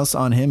 anything else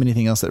on him?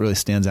 Anything else that really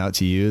stands out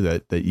to you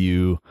that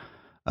you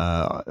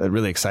that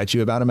really excites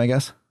you about him, I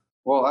guess?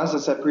 Well, as I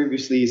said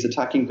previously, his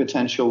attacking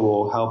potential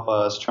will help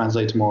us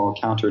translate to more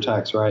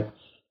counterattacks, right?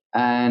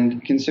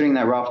 And considering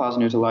that Ralph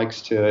Hasenhüttl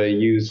likes to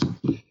use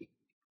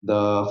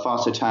the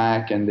fast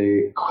attack and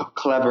the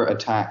clever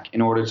attack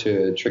in order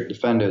to trick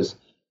defenders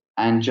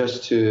and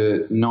just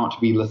to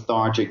not be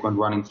lethargic when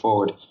running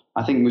forward,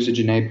 I think Moussa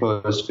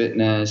Djenepo's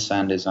fitness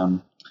and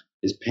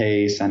his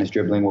pace and his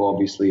dribbling will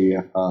obviously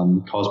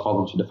cause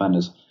problems for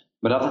defenders.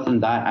 But other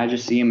than that, I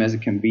just see him as a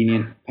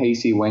convenient,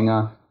 pacey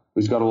winger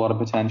who's got a lot of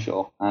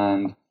potential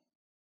and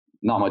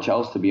not much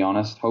else, to be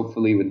honest.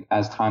 Hopefully,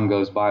 as time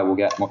goes by, we'll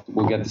get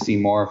to see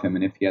more of him,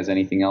 and if he has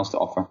anything else to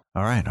offer.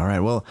 All right.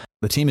 Well,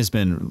 the team has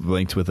been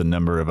linked with a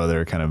number of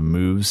other kind of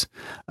moves.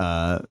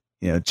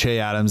 Che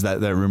Adams, that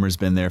rumor's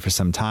been there for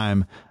some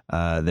time.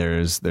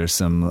 There's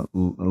some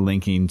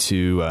linking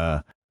to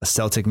a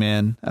Celtic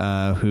man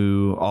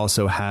who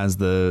also has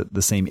the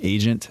same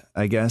agent,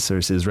 I guess, or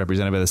is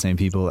represented by the same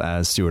people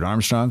as Stuart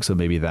Armstrong. So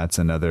maybe that's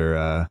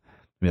another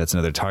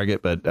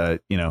target. But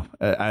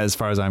as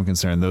far as I'm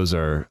concerned, those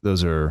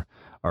are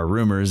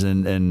rumors,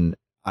 and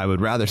I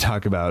would rather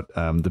talk about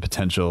the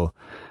potential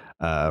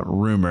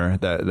rumor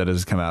that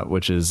has come out,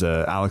 which is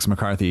Alex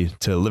McCarthy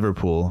to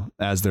Liverpool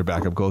as their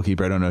backup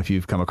goalkeeper. I don't know if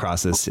you've come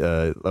across this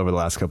over the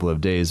last couple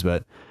of days,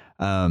 but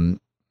I'm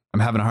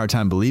having a hard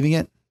time believing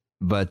it.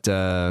 But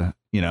I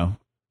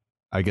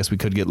guess we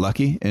could get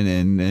lucky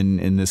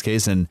in this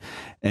case, and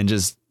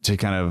just to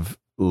kind of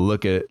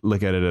look at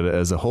it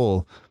as a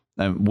whole.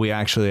 We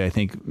actually, I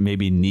think,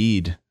 maybe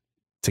need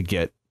to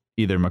get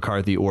either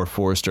McCarthy or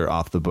Forster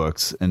off the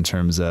books in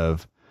terms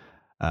of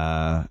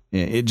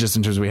it just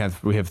in terms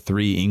of we have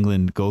 3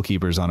 England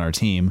goalkeepers on our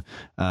team.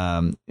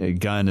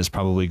 Gunn is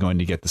probably going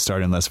to get the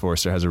start unless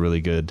Forster has a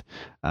really good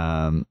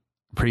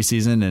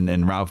preseason,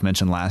 and Ralph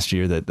mentioned last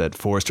year that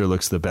Forster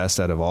looks the best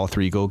out of all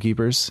 3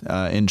 goalkeepers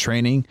in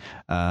training,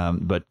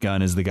 but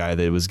Gunn is the guy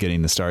that was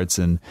getting the starts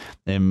and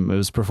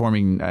was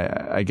performing,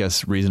 I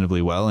guess,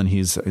 reasonably well, and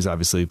he's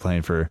obviously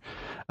playing for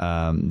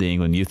the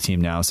England youth team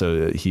now,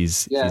 so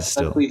he's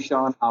especially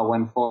showing how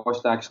when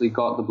Forster actually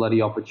got the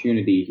bloody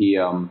opportunity, he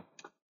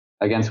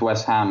against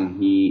West Ham,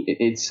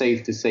 it's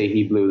safe to say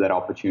he blew that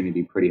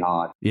opportunity pretty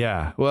hard.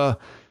 Yeah,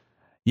 well.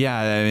 Yeah,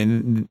 I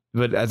mean,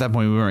 but at that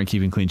point we weren't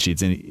keeping clean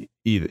sheets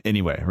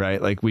anyway,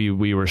 right? Like we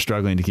were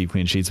struggling to keep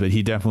clean sheets, but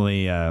he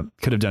definitely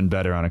could have done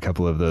better on a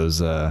couple of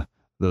those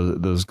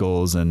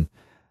goals. And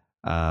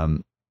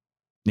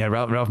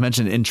Ralph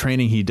mentioned in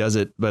training he does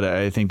it, but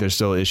I think there's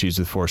still issues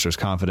with Forster's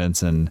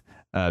confidence, and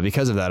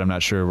because of that, I'm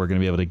not sure we're going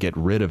to be able to get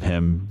rid of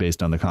him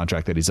based on the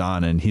contract that he's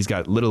on, and he's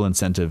got little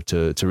incentive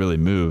to really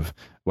move.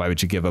 Why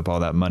would you give up all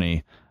that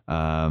money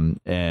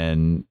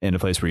and in a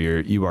place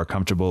where you are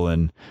comfortable,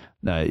 and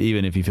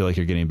even if you feel like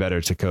you're getting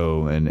better, to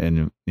go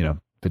and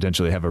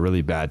potentially have a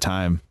really bad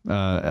time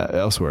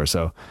elsewhere.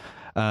 So,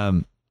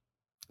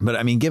 but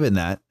I mean, given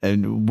that,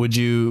 and would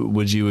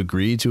you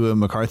agree to a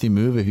McCarthy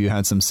move if you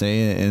had some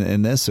say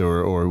in this,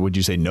 or would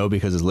you say no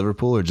because it's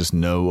Liverpool, or just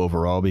no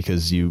overall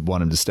because you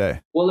want him to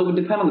stay? Well, it would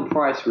depend on the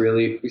price,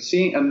 really.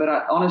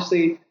 But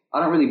honestly, I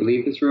don't really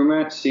believe this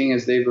rumor, seeing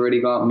as they've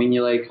already got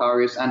Mignolet,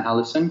 Karius, and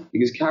Alisson,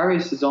 because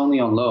Karius is only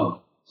on loan.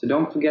 So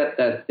don't forget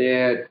that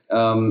their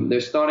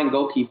starting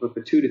goalkeeper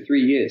for 2 to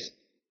 3 years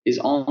is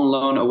on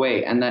loan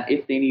away, and that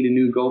if they need a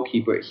new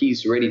goalkeeper,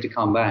 he's ready to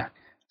come back.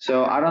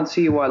 So I don't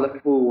see why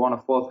Liverpool want a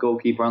 4th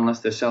goalkeeper unless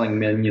they're selling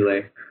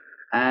Mignolet.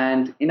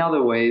 And in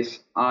other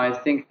ways, I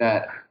think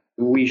that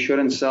we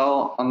shouldn't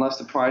sell unless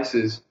the price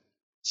is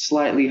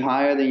slightly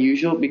higher than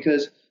usual,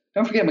 because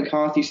don't forget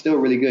McCarthy's still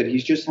really good.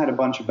 He's just had a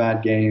bunch of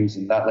bad games,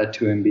 and that led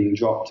to him being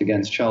dropped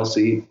against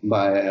Chelsea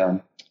by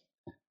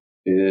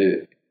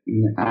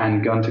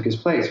and Gunn took his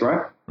place,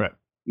 right? Right.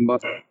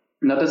 But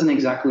that doesn't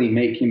exactly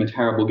make him a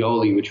terrible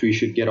goalie, which we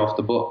should get off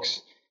the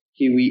books.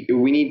 We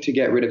need to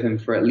get rid of him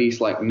for at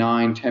least like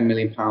 £9-10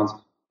 million.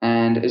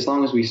 And as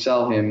long as we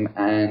sell him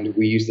and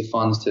we use the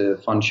funds to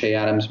fund Che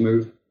Adams'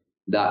 move,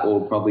 that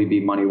will probably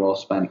be money well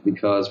spent,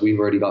 because we've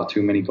already got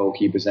too many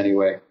goalkeepers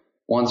anyway.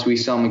 Once we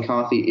sell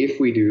McCarthy, if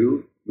we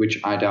do,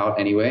 which I doubt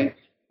anyway,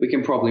 we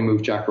can probably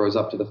move Jack Rose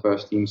up to the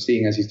first team,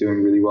 seeing as he's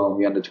doing really well in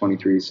the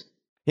under-23s.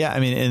 Yeah,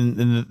 I mean,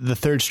 in the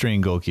 3rd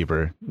string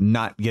goalkeeper,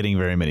 not getting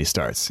very many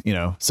starts,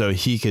 so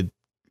he could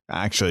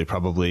actually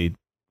probably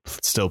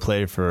still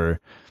play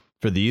for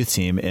the youth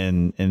team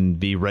and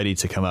be ready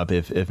to come up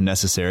if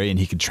necessary, and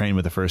he could train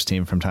with the first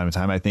team from time to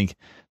time. I think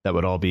that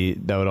would all be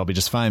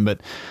just fine.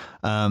 But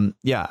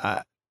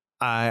I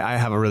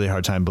have a really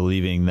hard time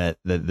believing that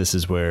this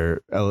is where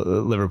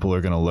Liverpool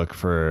are going to look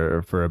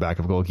for a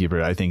backup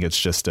goalkeeper. I think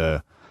it's just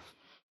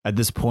at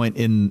this point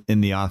in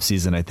the off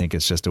season, I think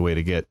it's just a way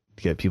to get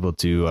people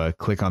to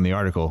click on the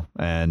article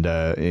and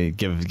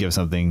give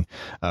something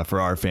for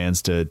our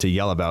fans to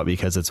yell about,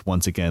 because it's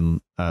once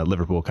again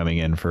Liverpool coming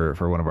in for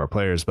one of our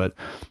players. But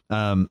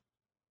I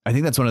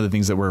think that's one of the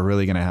things that we're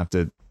really going to have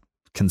to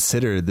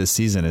consider this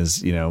season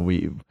is,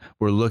 we're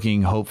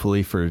looking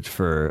hopefully for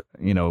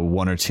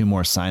 1 or 2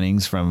 more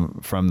signings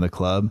from the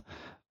club,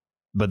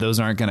 but those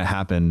aren't going to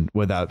happen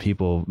without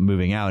people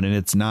moving out. And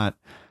it's not.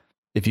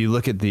 If you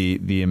look at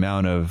the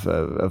amount of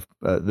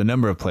the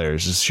number of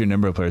players, just sheer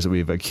number of players that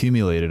we've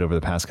accumulated over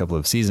the past couple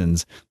of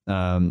seasons,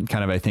 kind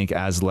of, I think,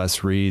 as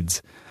Les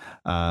Reed's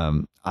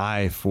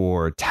eye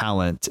for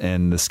talent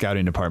and the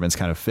scouting department's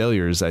kind of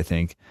failures, I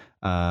think,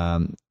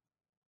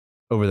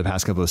 over the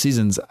past couple of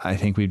seasons, I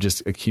think we've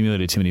just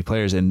accumulated too many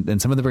players, and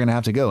some of them are going to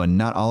have to go, and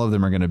not all of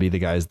them are going to be the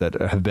guys that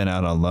have been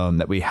out on loan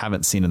that we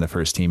haven't seen in the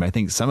first team. I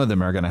think some of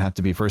them are going to have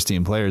to be first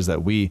team players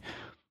that we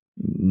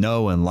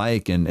know and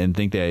like and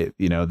think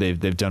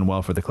they've done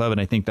well for the club,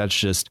 and I think that's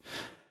just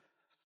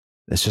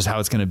how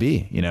it's going to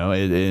be,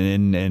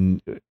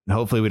 and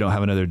hopefully we don't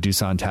have another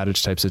Dusan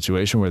Tadic type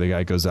situation where the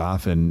guy goes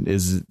off and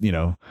is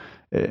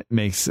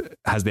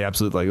has the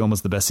absolute, like,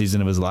 almost the best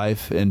season of his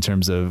life in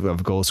terms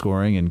of goal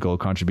scoring and goal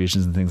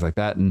contributions and things like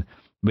that, and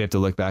we have to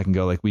look back and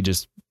go like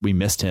we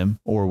missed him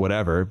or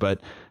whatever.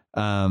 But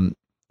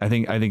I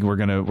think we're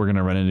gonna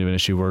run into an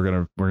issue.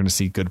 We're gonna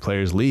see good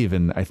players leave,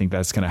 and I think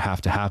that's gonna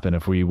have to happen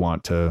if we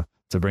want to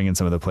bring in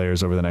some of the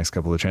players over the next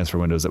couple of transfer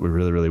windows that we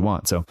really, really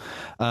want. So,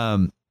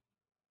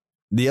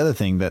 the other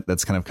thing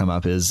that's kind of come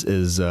up is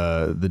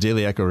the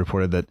Daily Echo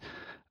reported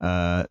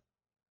that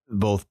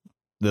both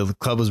the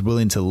club was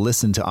willing to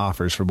listen to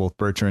offers for both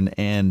Bertrand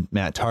and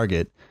Matt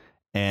Targett,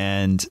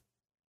 and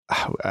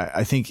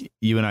I think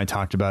you and I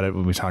talked about it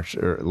when we talked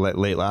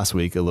late last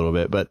week a little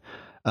bit, but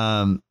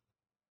I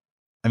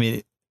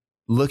mean,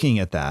 looking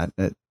at that,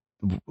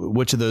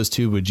 which of those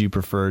two would you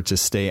prefer to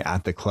stay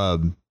at the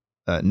club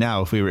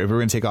now, if we're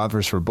going to take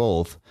offers for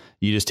both,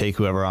 you just take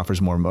whoever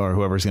offers more, or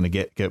whoever's going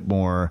to get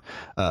more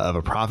of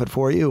a profit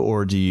for you,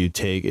 or do you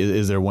take?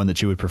 Is there one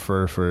that you would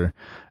prefer for,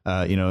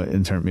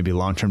 in terms maybe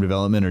long-term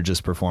development or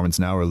just performance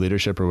now or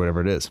leadership or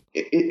whatever it is?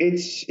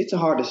 It's a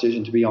hard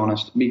decision, to be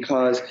honest,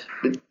 because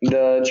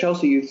the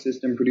Chelsea youth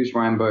system produced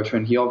Ryan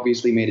Bertrand. He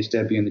obviously made his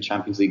debut in the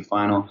Champions League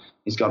final.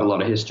 He's got a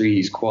lot of history.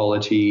 He's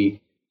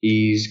quality.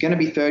 He's going to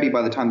be 30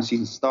 by the time the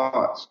season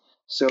starts.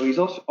 So he's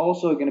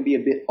also going to be a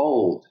bit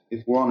old,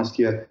 if we're honest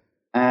here.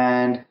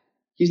 And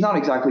he's not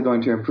exactly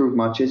going to improve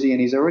much, is he?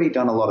 And he's already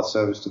done a lot of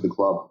service to the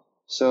club.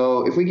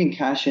 So if we can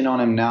cash in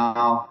on him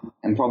now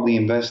and probably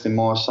invest in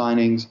more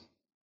signings,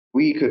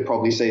 we could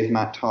probably save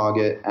Matt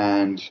Targett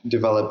and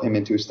develop him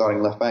into a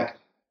starting left back.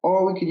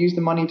 Or we could use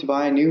the money to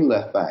buy a new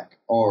left back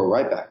or a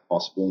right back,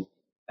 possibly.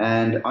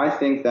 And I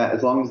think that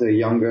as long as they're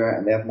younger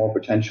and they have more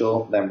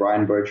potential than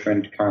Ryan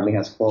Bertrand currently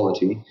has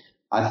quality,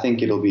 I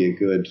think it'll be a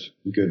good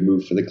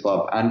move for the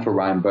club and for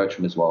Ryan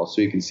Bertrand as well,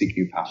 so you can seek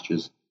new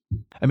pastures.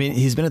 I mean,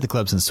 he's been at the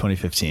club since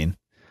 2015.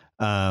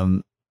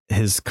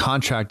 His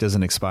contract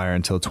doesn't expire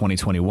until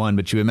 2021,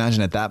 but you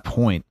imagine at that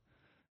point,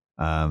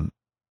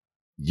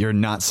 you're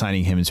not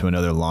signing him into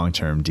another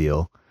long-term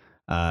deal.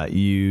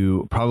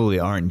 You probably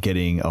aren't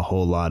getting a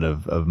whole lot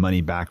of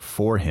money back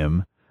for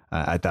him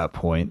at that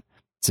point,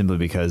 simply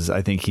because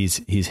I think he's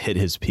hit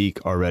his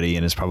peak already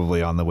and is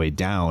probably on the way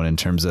down in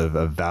terms of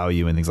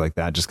value and things like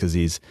that, just because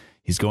he's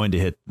going to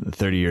hit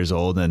 30 years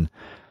old. And,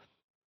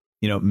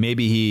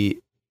 maybe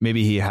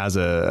he has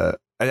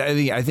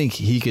I think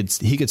he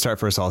could start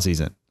for us all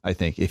season. I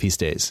think if he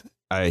stays,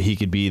 he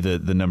could be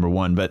the number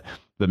one, but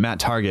Matt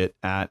Targett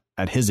at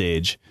his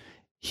age,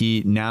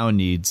 he now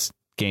needs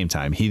game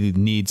time. He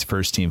needs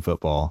first team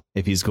football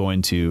if he's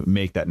going to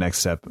make that next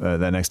step,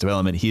 that next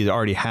development. He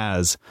already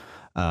has,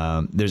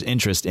 there's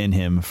interest in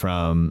him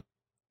from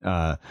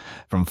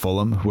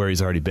Fulham, where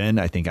he's already been.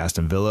 I think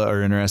Aston Villa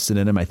are interested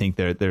in him. I think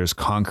there's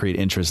concrete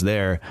interest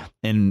there.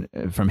 And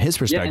from his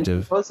perspective,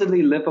 and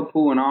supposedly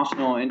Liverpool and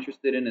Arsenal are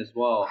interested in as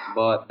well,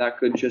 but that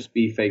could just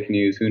be fake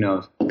news. Who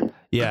knows?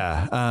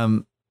 Yeah.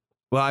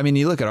 Well, I mean,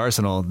 you look at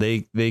Arsenal,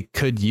 they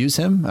could use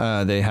him.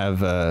 They have,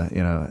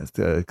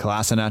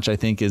 Kolasinac, I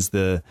think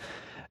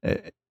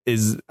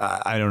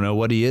I don't know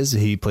what he is.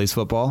 He plays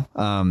football.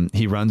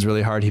 He runs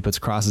really hard. He puts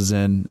crosses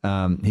in.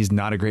 He's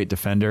not a great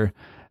defender.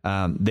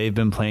 They've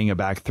been playing a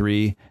back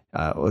three.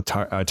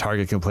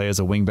 Targett can play as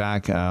a wing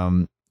back.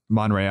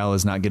 Monreal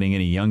is not getting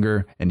any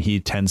younger, and he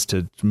tends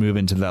to move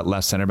into that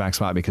left center back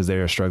spot because they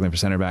are struggling for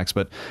center backs.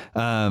 But,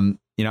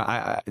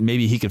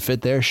 maybe he could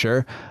fit there.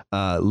 Sure.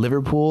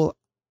 Liverpool,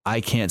 I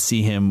can't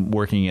see him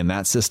working in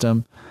that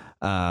system.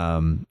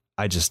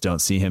 I just don't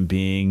see him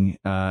being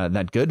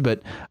that good,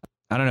 but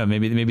I don't know.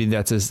 Maybe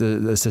that's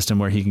a system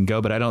where he can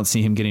go, but I don't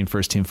see him getting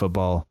first team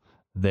football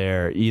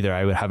there either.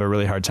 I would have a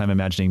really hard time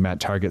imagining Matt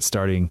Targett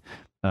starting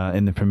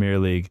in the Premier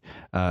League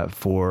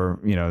for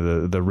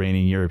the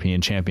reigning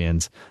European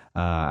champions.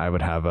 I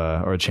would have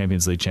or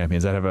Champions League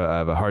champions. I'd have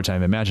a hard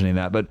time imagining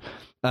that. But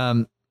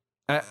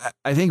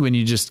I think when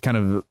you just kind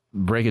of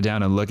break it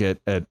down and look at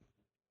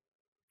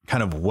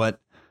kind of what,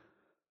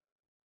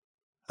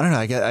 I don't know.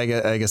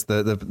 I guess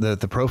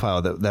the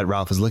profile that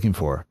Ralph is looking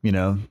for,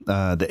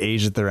 the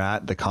age that they're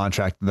at, the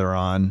contract that they're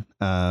on,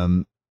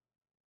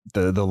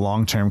 the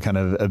long-term kind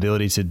of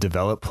ability to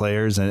develop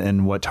players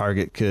and what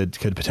Targett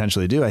could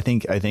potentially do. I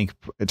think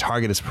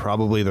Targett is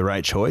probably the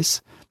right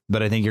choice,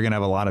 but I think you're going to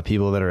have a lot of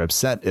people that are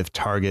upset if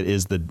Targett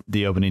is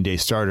the opening day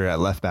starter at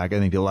left back. I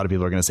think a lot of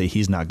people are going to say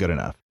he's not good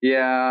enough.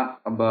 Yeah,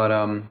 but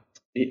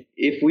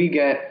if we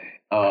get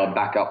a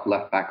backup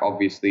left back,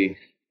 obviously,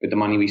 with the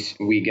money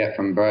we get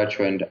from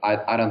Bertrand,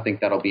 I don't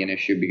think that'll be an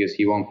issue because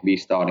he won't be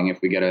starting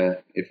if we get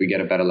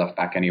a better left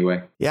back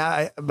anyway.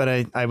 Yeah, but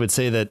I would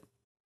say that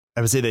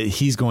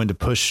he's going to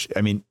push.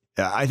 I mean,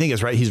 I think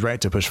it's right. He's right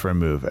to push for a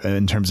move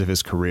in terms of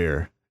his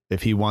career.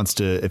 If he wants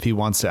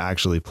to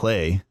actually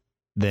play,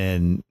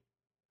 then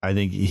I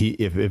think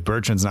if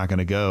Bertrand's not going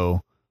to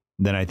go,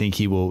 then I think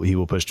he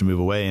will push to move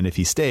away. And if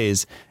he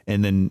stays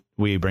and then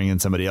we bring in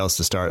somebody else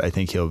to start, I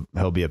think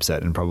he'll be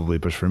upset and probably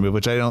push for a move,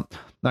 which I'm not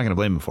going to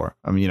blame him for.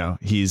 I mean,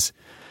 he's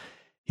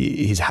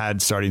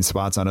had starting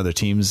spots on other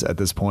teams at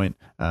this point.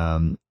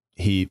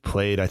 He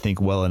played, I think,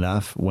 well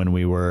enough when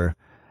we were,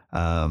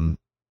 when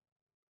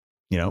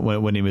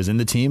he was in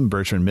the team.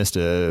 Bertrand missed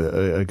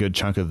a good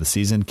chunk of the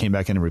season, came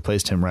back in and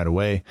replaced him right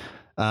away.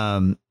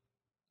 And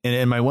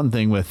my one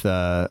thing with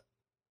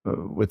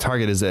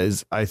Targett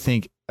is I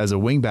think as a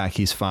wing back,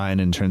 he's fine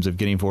in terms of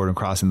getting forward and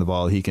crossing the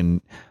ball. He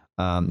can,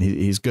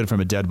 he's good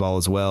from a dead ball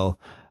as well.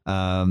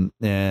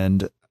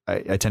 And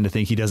I tend to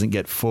think he doesn't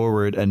get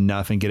forward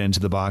enough and get into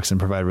the box and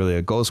provide really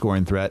a goal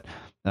scoring threat.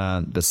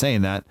 But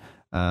saying that,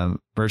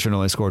 Bertrand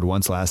only scored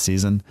once last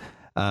season,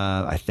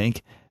 I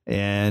think.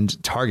 And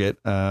Targett,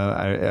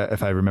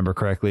 if I remember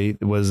correctly,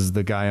 was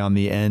the guy on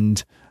the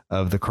end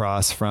of the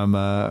cross from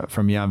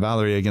Jan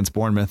Valery against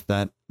Bournemouth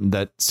that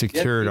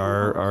secured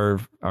our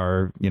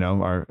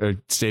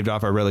staved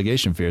off our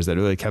relegation fears, that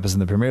really kept us in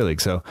the Premier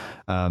League. So,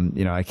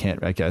 I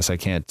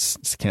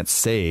can't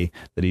say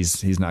that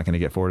he's not going to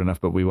get forward enough,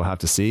 but we will have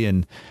to see.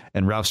 And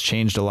Ralph's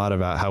changed a lot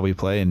about how we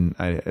play, and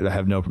I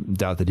have no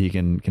doubt that he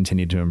can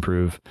continue to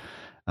improve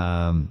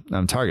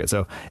on target.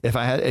 So if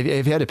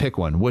you had to pick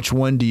one, which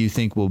one do you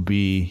think will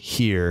be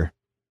here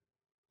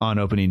on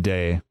opening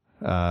day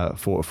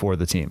for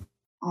the team?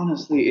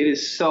 Honestly, it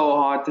is so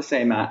hard to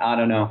say, Matt. I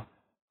don't know.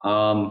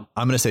 I'm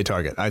going to say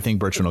Target. I think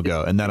Bertrand will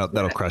go, and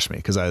that'll crush me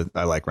because I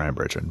like Ryan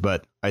Bertrand.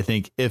 But I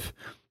think if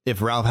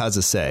Ralph has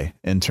a say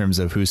in terms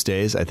of who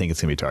stays, I think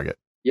it's going to be Target.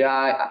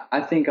 Yeah, I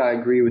think I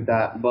agree with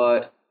that.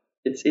 But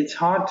it's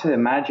hard to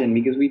imagine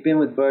because we've been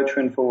with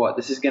Bertrand for what?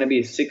 This is going to be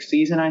his 6th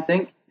season, I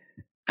think.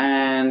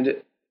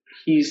 And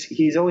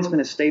he's always been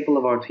a staple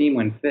of our team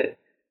when fit.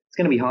 It's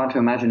going to be hard to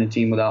imagine a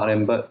team without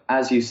him. But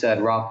as you said,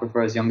 Ralph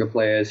prefers younger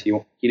players. He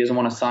doesn't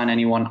want to sign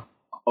anyone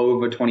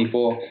over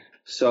 24.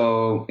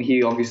 So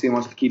he obviously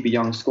wants to keep a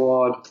young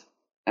squad.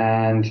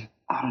 And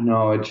I don't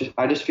know.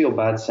 I just feel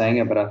bad saying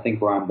it, but I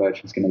think Ryan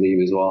Bertrand's going to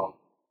leave as well.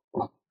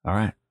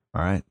 All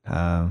right.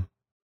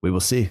 We will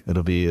see.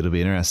 It'll be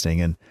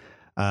interesting. And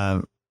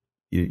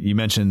you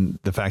mentioned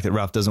the fact that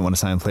Ralph doesn't want to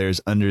sign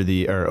players over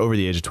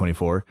the age of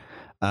 24.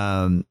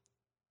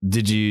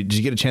 Did you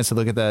get a chance to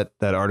look at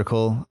that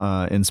article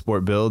in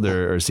Sport Bild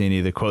or see any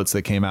of the quotes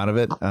that came out of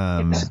it?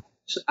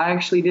 I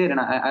actually did, and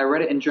I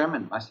read it in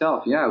German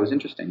myself. Yeah, it was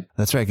interesting.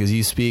 That's right, because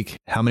you speak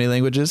how many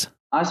languages?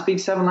 I speak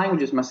 7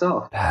 languages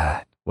myself.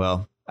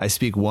 Well, I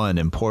speak one,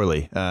 and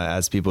poorly,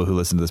 as people who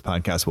listen to this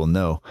podcast will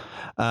know.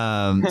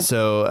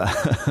 So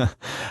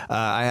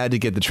I had to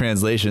get the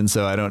translation,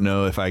 so I don't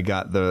know if I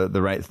got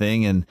the right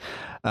thing.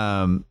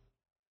 And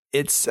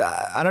it's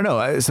I don't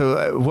know.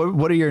 So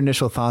what are your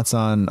initial thoughts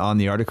on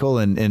the article?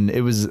 And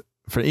it was,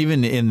 for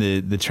even in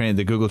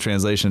the Google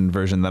translation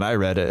version that I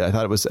read, I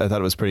thought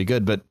it was pretty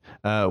good. But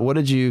what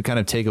did you kind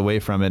of take away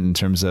from it in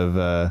terms of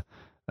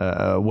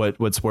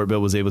what Sport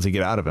Bild was able to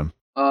get out of him?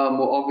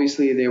 Well,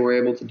 obviously they were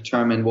able to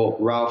determine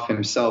what Ralph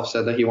himself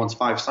said, that he wants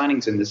 5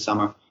 signings in this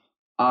summer.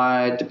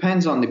 It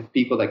depends on the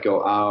people that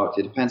go out.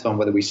 It depends on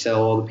whether we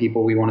sell all the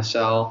people we want to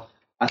sell.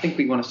 I think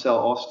we want to sell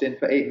Austin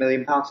for £8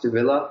 million to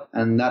Villa,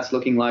 and that's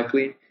looking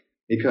likely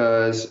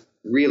because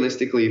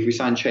realistically, if we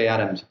sign Che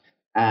Adams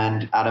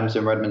and Adams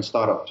and Redmond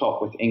start up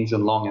top with Ings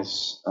and Long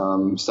as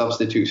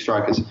substitute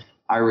strikers,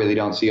 I really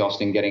don't see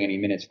Austin getting any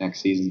minutes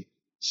next season.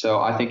 So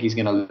I think he's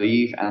going to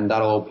leave, and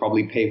that'll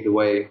probably pave the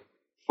way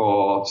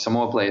for some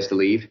more players to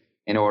leave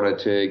in order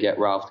to get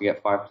Ralph to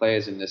get 5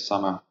 players in this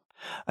summer.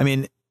 I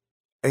mean,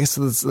 I guess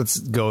let's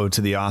go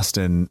to the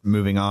Austin.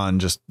 Moving on,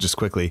 just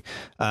quickly.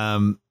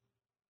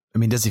 I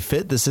mean, does he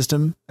fit the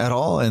system at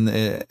all?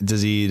 And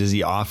does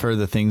he offer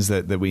the things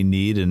that we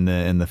need in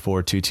the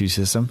 4-2-2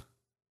 system?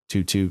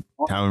 2-2,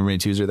 however many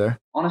twos are there?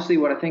 Honestly,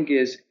 what I think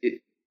is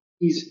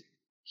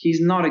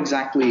he's not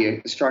exactly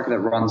a striker that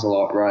runs a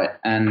lot, right?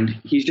 And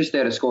he's just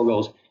there to score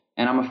goals.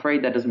 And I'm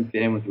afraid that doesn't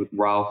fit in with what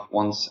Ralph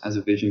wants as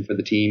a vision for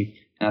the team.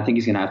 And I think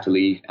he's going to have to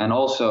leave. And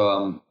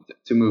also,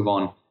 to move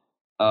on,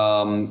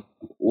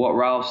 what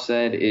Ralph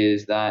said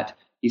is that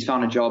he's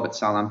found a job at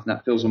Southampton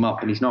that fills him up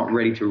and he's not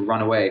ready to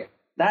run away.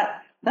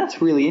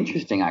 That's really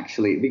interesting,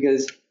 actually,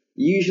 because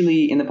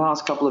usually in the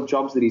past couple of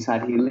jobs that he's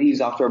had, he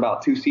leaves after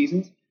about 2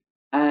 seasons.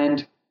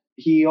 And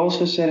he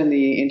also said in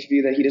the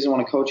interview that he doesn't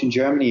want to coach in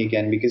Germany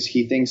again because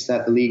he thinks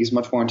that the league is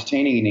much more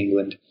entertaining in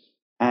England.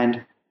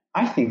 And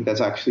I think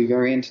that's actually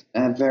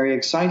very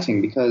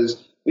exciting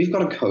because we've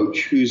got a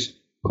coach who's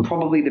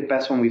probably the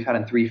best one we've had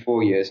in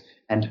 3-4 years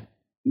and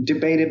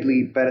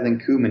debatably better than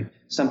Koeman.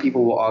 Some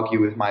people will argue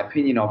with my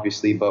opinion,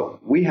 obviously,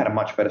 but we had a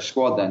much better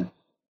squad then.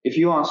 If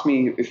you ask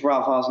me, if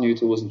Ralph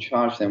Hasenhüttl was in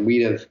charge, then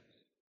we'd have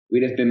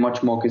been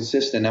much more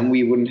consistent and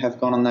we wouldn't have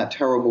gone on that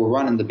terrible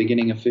run in the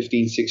beginning of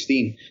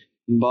 15-16.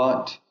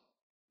 But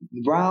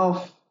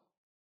Ralph,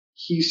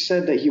 he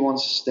said that he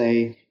wants to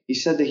stay. He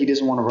said that he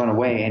doesn't want to run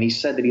away, and he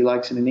said that he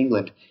likes it in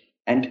England.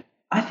 And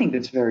I think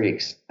that's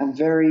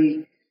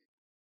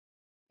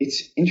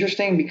it's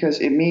interesting because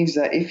it means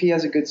that if he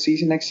has a good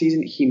season next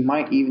season, he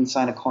might even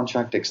sign a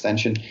contract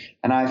extension.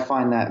 And I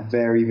find that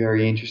very,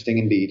 very interesting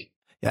indeed.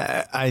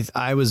 Yeah,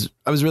 I was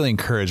really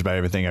encouraged by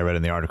everything I read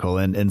in the article,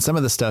 and some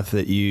of the stuff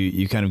that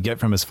you kind of get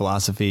from his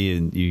philosophy,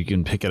 and you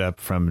can pick it up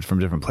from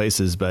different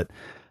places. But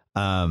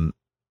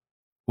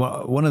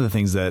one of the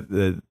things that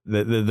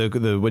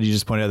the what you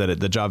just pointed out, that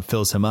the job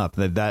fills him up,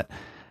 that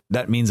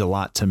means a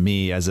lot to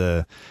me as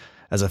a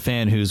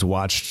fan who's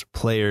watched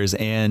players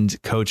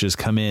and coaches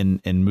come in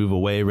and move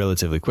away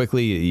relatively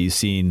quickly. You've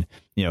seen,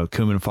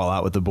 Koeman fall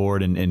out with the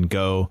board and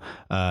go.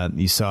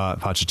 You saw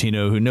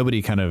Pochettino, who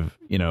nobody kind of,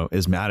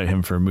 is mad at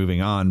him for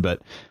moving on,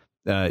 but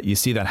you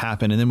see that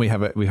happen. And then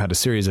we've had a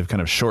series of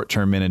kind of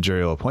short-term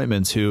managerial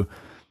appointments who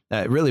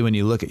really, when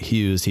you look at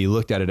Hughes, he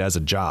looked at it as a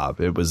job.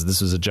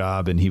 This was a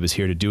job, and he was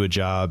here to do a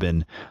job,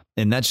 and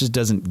that just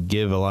doesn't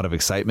give a lot of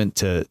excitement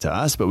to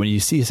us. But when you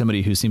see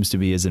somebody who seems to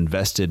be as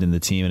invested in the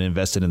team and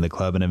invested in the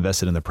club and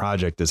invested in the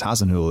project as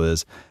Hasenhüttl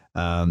is,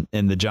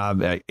 and the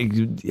job,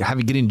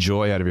 getting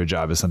joy out of your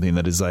job is something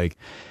that is like,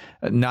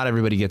 not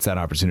everybody gets that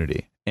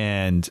opportunity.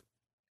 And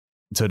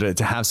so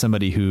to have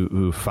somebody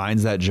who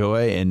finds that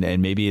joy,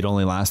 and maybe it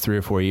only lasts 3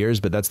 or 4 years,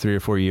 but that's 3 or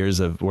 4 years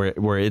of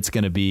where it's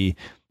going to be,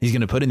 he's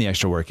going to put in the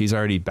extra work. He's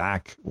already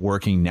back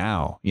working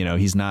now.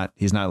 He's not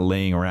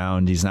laying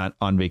around. He's not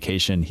on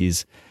vacation. He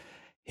is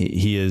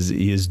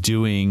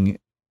doing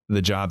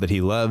the job that he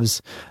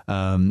loves.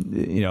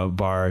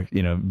 Bar,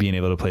 being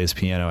able to play his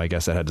piano. I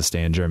guess that had to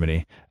stay in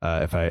Germany,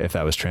 if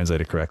that was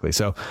translated correctly.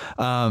 So,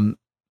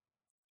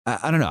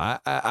 I don't know.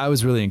 I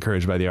was really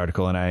encouraged by the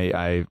article, and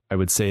I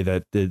would say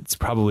that it's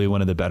probably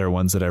one of the better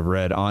ones that I've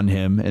read on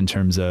him in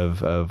terms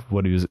of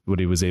what they were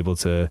able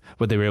to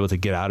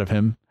get out of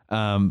him.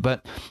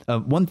 But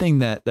one thing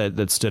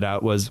that stood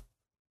out was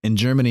in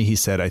Germany, he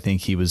said, I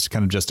think he was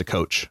kind of just a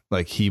coach.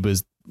 Like, he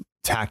was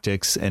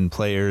tactics and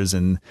players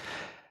and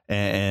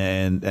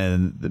managing,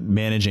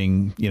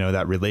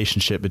 that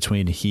relationship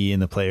between he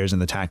and the players and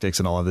the tactics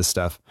and all of this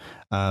stuff.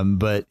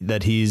 But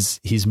that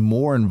he's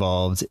more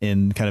involved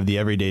in kind of the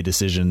everyday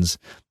decisions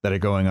that are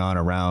going on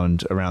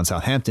around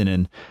Southampton.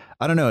 And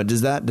I don't know, does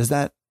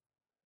that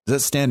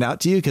stand out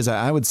to you? Because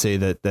I would say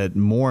that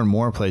more and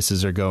more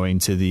places are going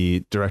to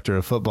the director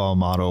of football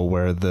model,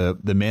 where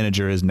the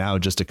manager is now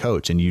just a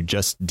coach and you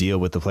just deal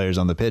with the players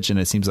on the pitch. And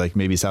it seems like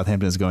maybe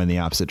Southampton is going the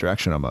opposite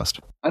direction almost.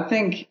 I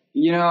think,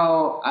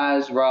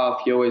 as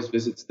Ralph, he always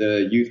visits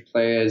the youth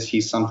players.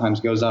 He sometimes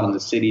goes out in the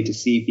city to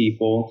see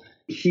people.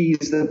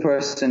 He's the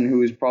person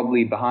who is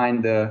probably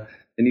behind the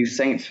new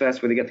Saints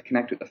Fest, where they get to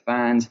connect with the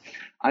fans.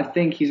 I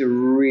think he's a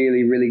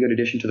really, really good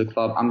addition to the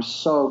club. I'm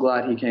so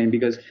glad he came,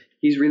 because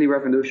he's really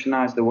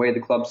revolutionized the way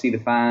the club see the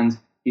fans.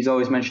 He's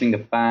always mentioning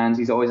the fans.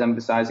 He's always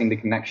emphasizing the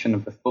connection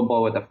of the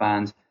football with the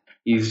fans.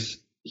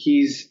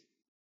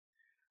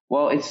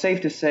 Well, it's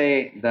safe to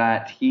say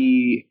that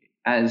he,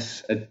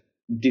 as a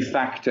de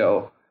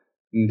facto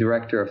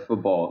director of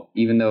football,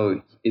 even though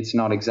it's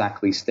not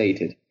exactly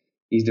stated,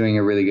 he's doing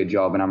a really good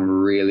job. And I'm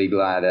really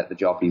glad at the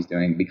job he's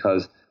doing,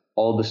 because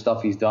all the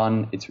stuff he's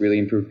done, it's really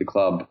improved the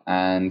club.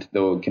 And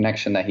the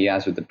connection that he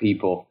has with the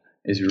people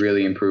is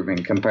really improving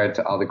compared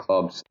to other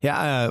clubs.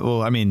 Yeah,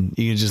 well, I mean,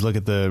 you can just look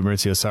at the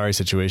Maurizio Sarri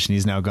situation.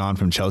 He's now gone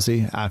from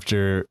Chelsea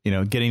after,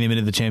 getting them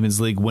into the Champions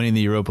League, winning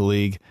the Europa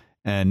League,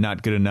 and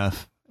not good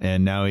enough.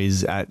 And now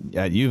he's at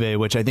Juve,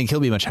 which I think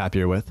he'll be much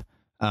happier with.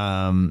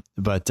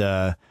 But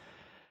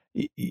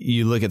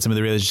you look at some of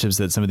the relationships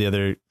that some of the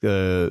other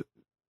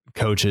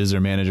coaches or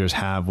managers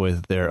have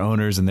with their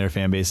owners and their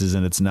fan bases,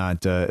 and it's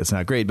not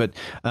great. But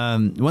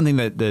one thing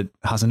that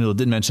Hasenhüttl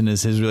did mention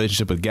is his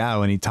relationship with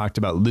Gao, and he talked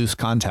about loose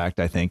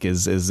contact, I think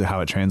is how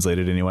it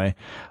translated anyway.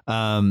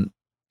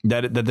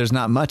 That there's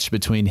not much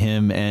between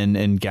him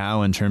and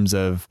Gao in terms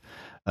of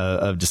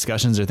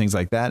discussions or things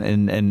like that.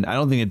 And I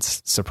don't think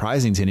it's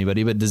surprising to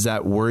anybody, but does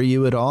that worry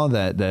you at all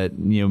that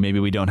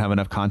maybe we don't have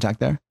enough contact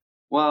there?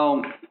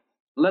 Well,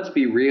 let's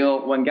be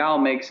real. When Gao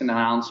makes an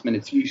announcement,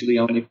 it's usually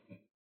only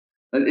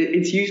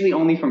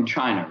from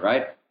China,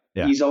 right?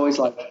 Yeah. He's always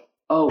like,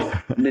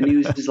 the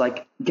news is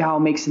like, Gao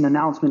makes an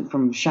announcement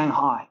from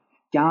Shanghai.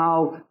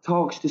 Gao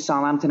talks to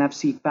Southampton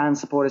FC fan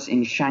supporters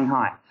in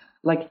Shanghai.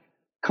 Like,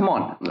 come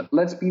on,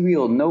 let's be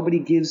real. Nobody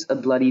gives a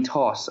bloody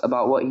toss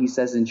about what he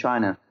says in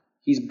China.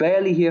 He's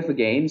barely here for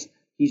games.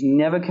 He's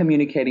never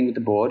communicating with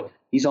the board.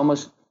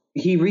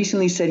 He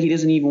recently said he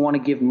doesn't even want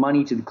to give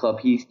money to the club.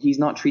 He's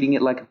not treating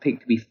it like a pig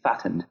to be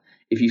fattened,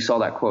 if you saw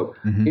that quote.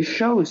 Mm-hmm. It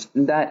shows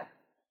that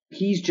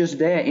he's just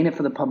there in it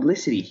for the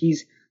publicity.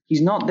 He's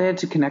not there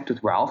to connect with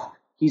Ralph.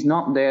 He's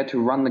not there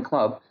to run the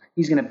club.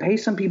 He's going to pay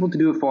some people to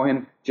do it for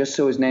him just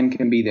so his name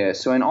can be there.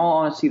 So in all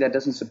honesty, that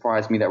doesn't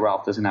surprise me that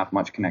Ralph doesn't have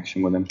much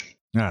connection with him.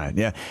 All right.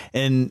 Yeah.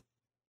 And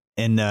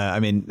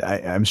I mean,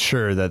 I'm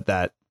sure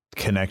that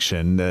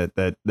connection, that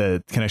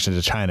the connection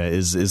to China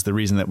is the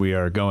reason that we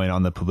are going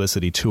on the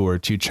publicity tour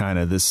to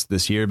China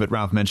this year. But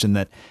Ralph mentioned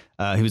that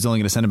he was only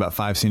going to send about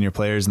 5 senior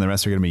players, and the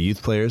rest are going to be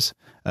youth players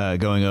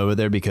going over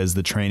there because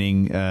the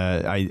training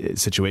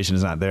situation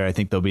is not there. I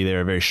think they'll be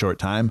there a very short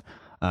time.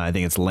 I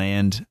think it's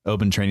land,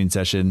 open training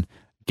session,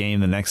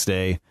 game the next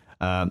day,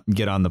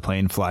 get on the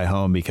plane, fly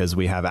home, because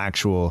we have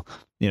actual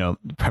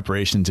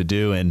preparation to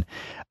do. And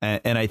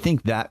I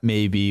think that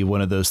may be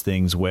one of those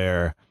things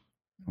where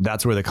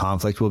that's where the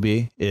conflict will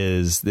be,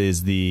 is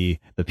the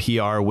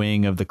PR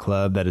wing of the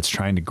club that it's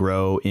trying to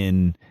grow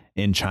in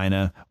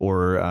China,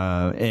 or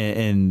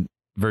and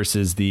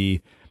versus the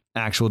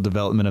actual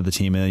development of the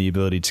team and the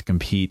ability to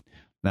compete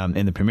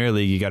in the Premier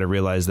League. You got to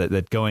realize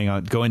that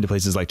going to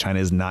places like China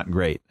is not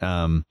great.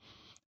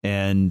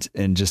 And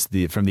just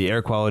from the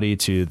air quality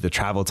to the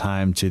travel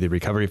time to the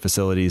recovery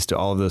facilities to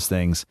all of those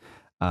things,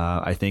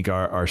 I think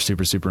are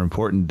super, super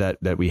important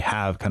that we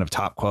have kind of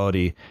top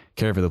quality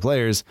care for the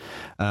players.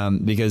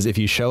 Because if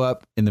you show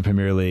up in the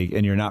Premier League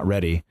and you're not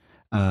ready,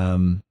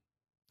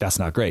 that's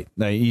not great.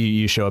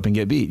 You show up and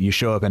get beat. You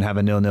show up and have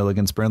a 0-0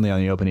 against Burnley on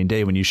the opening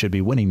day when you should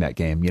be winning that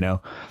game,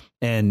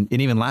 And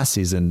even last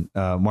season,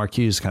 Mark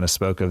Hughes kind of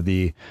spoke of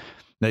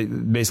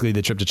basically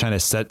the trip to China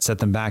set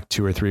them back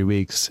 2 or 3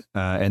 weeks,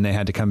 and they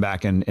had to come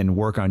back and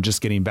work on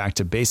just getting back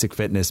to basic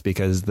fitness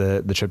because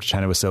the trip to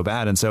China was so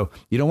bad. And so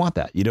you don't want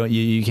that.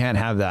 You can't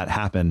have that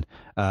happen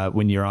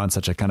when you're on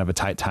such a kind of a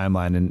tight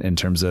timeline in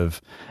terms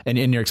of, and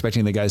you're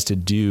expecting the guys to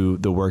do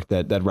the work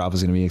that Ralph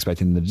is going to be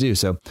expecting them to do.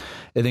 So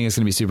I think it's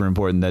going to be super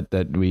important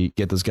that we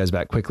get those guys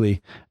back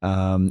quickly.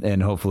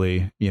 And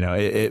hopefully,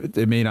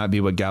 it may not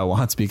be what Gal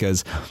wants,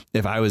 because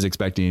if I was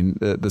expecting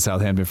the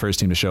Southampton first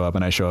team to show up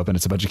and I show up and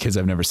it's a bunch of kids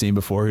I've never seen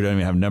before who don't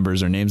even have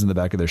numbers or names in the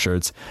back of their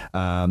shirts,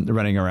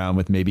 running around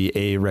with maybe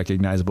a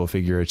recognizable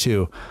figure or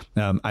two,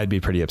 I'd be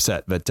pretty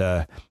upset. But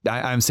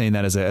I'm saying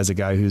that as a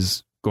guy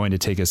who's going to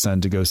take his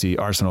son to go see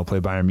Arsenal play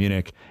Bayern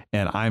Munich,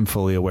 and I'm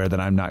fully aware that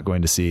I'm not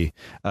going to see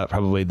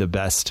probably the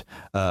best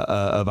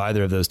of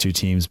either of those two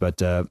teams.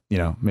 But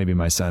maybe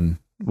my son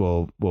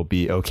will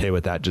be okay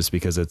with that just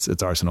because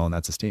it's Arsenal and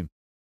that's his team.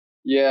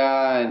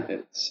 Yeah,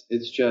 it's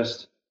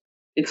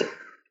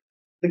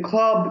the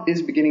club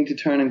is beginning to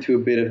turn into a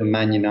bit of a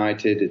Man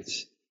United.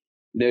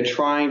 They're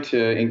trying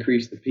to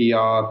increase the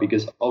PR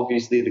because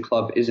obviously the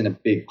club isn't a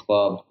big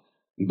club,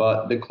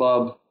 but the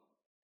club,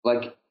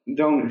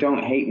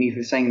 don't hate me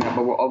for saying that,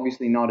 but we're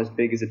obviously not as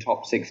big as a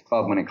top 6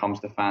 club when it comes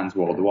to fans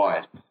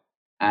worldwide.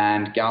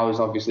 And Gao is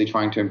obviously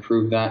trying to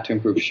improve that, to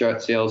improve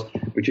shirt sales,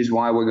 which is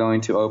why we're going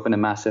to open a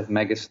massive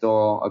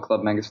megastore, a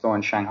club megastore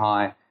in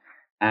Shanghai.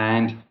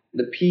 And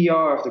the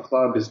PR of the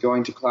club is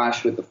going to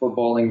clash with the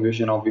footballing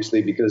vision,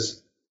 obviously,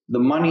 because the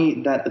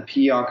money that the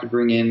PR could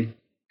bring in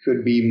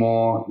could be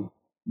more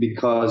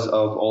because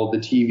of all the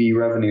TV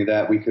revenue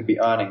that we could be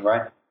earning,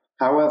 right?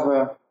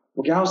 However,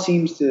 what Gao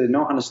seems to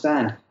not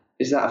understand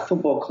is that a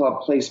football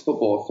club plays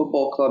football. A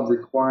football club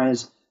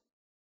requires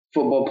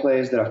football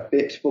players that are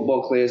fit,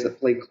 football players that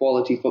play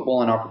quality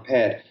football and are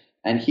prepared.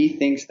 And he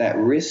thinks that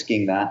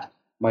risking that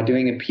by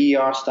doing a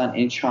PR stunt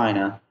in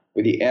China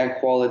where the air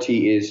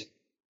quality is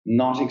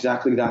not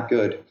exactly that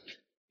good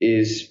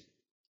is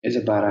a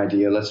bad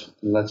idea.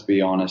 Let's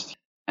be honest.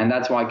 And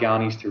that's why Gao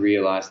needs to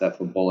realize that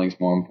footballing is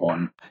more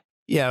important.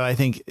 Yeah, I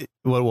think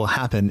what will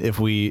happen if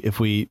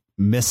we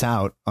miss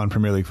out on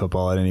Premier League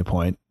football at any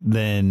point,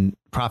 then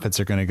profits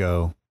are going to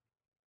go,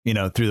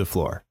 through the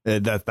floor.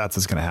 That's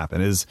what's going to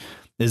happen. Is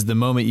the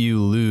moment you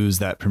lose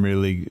that Premier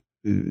League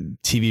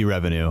TV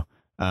revenue,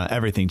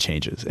 everything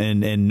changes,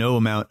 and no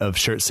amount of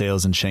shirt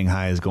sales in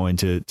Shanghai is going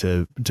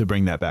to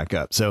bring that back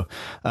up. So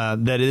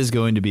that is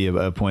going to be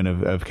a point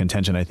of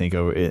contention, I think,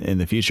 in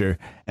the future,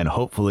 and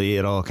hopefully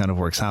it all kind of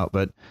works out.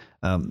 But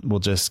we'll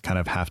just kind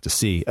of have to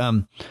see.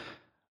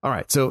 All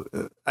right. So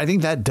I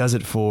think that does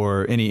it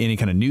for any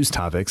kind of news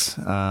topics,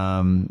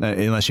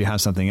 unless you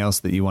have something else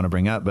that you want to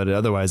bring up. But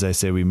otherwise, I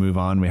say we move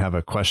on. We have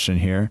a question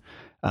here.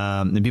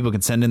 And people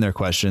can send in their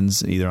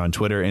questions either on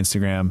Twitter,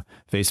 Instagram,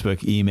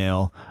 Facebook,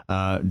 email,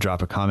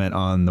 drop a comment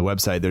on the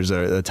website. There's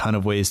a ton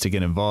of ways to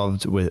get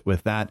involved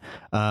with that.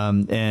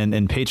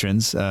 And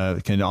patrons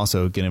can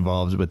also get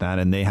involved with that.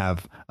 And they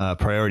have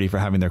priority for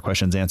having their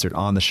questions answered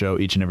on the show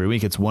each and every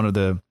week. It's one of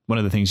the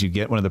things you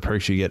get, one of the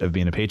perks you get of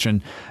being a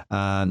patron,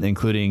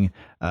 including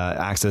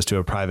access to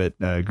a private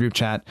group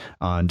chat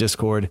on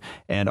Discord,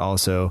 and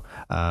also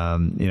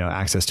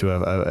access to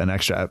an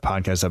extra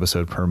podcast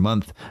episode per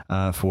month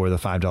for the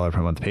 $5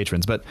 per month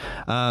patrons. But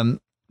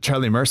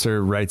Charlie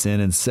Mercer writes in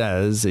and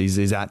says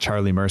he's at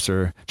Charlie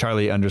Mercer,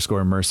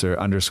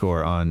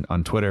 Charlie_Mercer_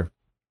 on Twitter.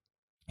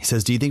 He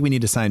says, do you think we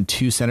need to sign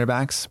 2 center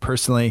backs?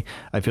 Personally,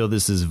 I feel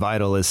this is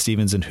vital as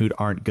Stevens and Hoot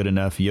aren't good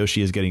enough.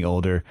 Yoshi is getting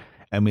older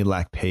and we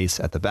lack pace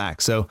at the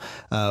back. So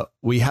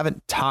we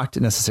haven't talked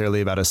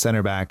necessarily about a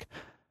center back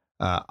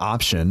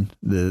option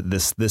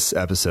this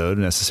episode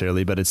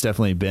necessarily, but it's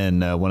definitely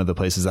been one of the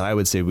places that I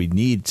would say we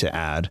need to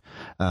add.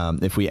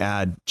 If we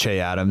add Che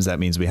Adams, that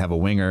means we have a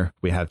winger,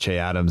 we have Che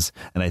Adams,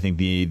 and I think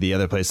the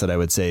other place that I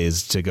would say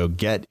is to go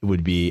get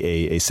would be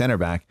a center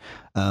back.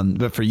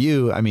 But for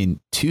you, I mean,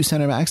 2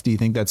 center backs, do you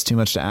think that's too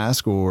much to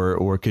ask,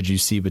 or could you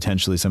see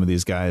potentially some of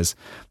these guys,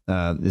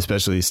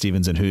 especially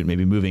Stevens and Hoot,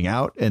 maybe moving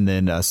out and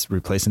then us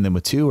replacing them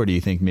with 2, or do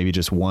you think maybe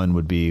just 1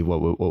 would be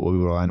what we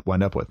would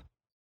wind up with?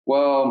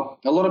 Well,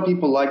 a lot of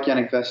people like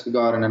Yannick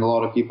Vestergaard and a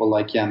lot of people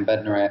like Jan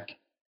Bednarek,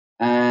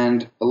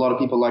 and a lot of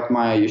people like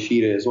Maya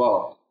Yoshida as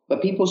well.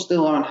 But people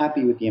still aren't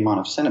happy with the amount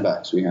of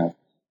centre-backs we have.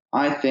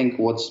 I think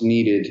what's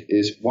needed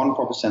is one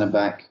proper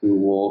centre-back who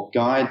will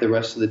guide the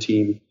rest of the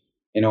team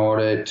in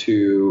order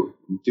to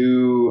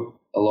do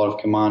a lot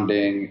of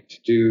commanding,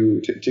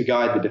 to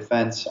guide the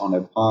defence on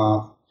their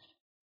path.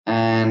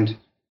 And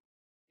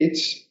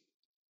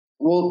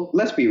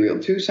let's be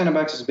real, 2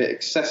 centre-backs is a bit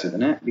excessive,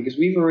 isn't it? Because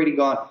we've already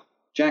got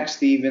Jack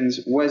Stevens,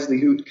 Wesley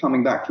Hoot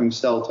coming back from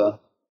Celta,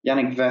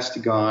 Yannick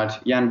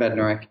Vestergaard, Jan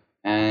Bednarek,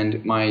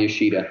 and Maya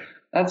Yoshida.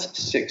 That's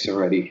 6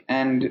 already.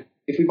 And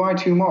if we buy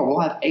 2 more,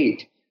 we'll have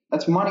 8.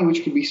 That's money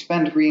which could be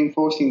spent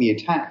reinforcing the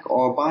attack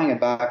or buying a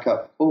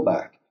backup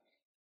fullback.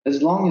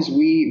 As long as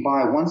we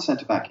buy 1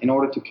 centre-back in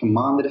order to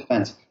command the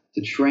defence,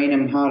 to train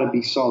them how to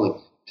be solid,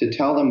 to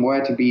tell them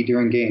where to be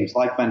during games,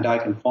 like Van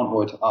Dijk and Font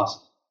were to us.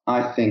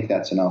 I think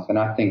that's enough. And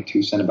I think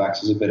 2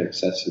 centre-backs is a bit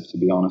excessive, to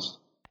be honest.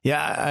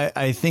 Yeah,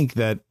 I think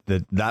that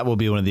will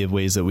be one of the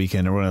ways that we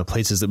can, or one of the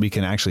places that we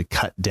can actually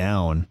cut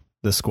down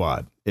the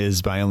squad,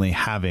 is by only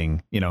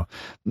having,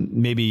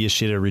 maybe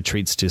Yoshida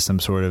retreats to some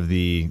sort of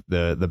the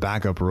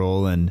backup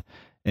role, and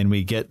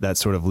we get that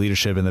sort of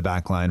leadership in the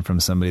back line from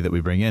somebody that we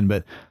bring in.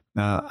 But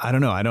I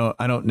don't know.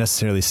 I don't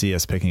necessarily see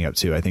us picking up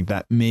 2. I think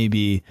that may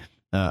be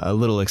a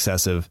little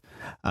excessive.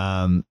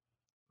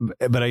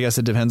 But I guess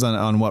it depends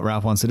on what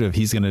Ralph wants to do.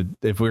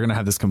 If we're going to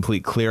have this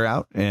complete clear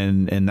out,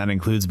 and that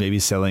includes maybe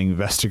selling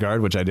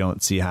Vestergaard, which I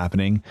don't see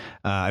happening.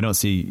 I don't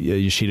see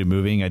Yoshida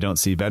moving. I don't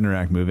see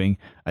Bednarak moving.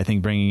 I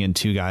think bringing in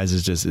 2 guys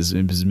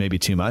is maybe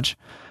too much.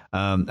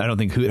 I don't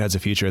think Hoot has a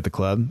future at the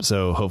club.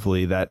 So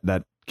hopefully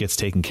that gets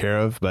taken care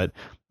of, but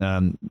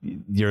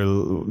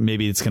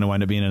maybe it's going to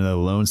wind up being another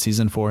loan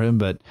season for him.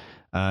 But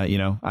I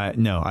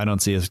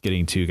don't see us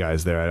getting 2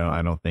 guys there.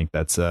 I don't think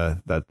that's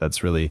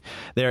really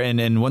there.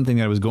 And one thing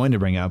that I was going to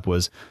bring up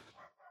was,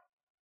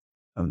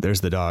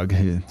 there's the dog.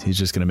 He's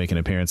just going to make an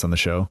appearance on the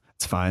show.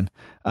 It's fine.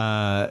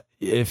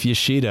 If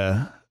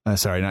Yoshida,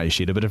 sorry, not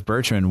Yoshida, but if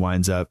Bertrand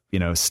winds up,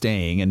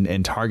 staying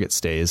and Targett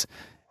stays,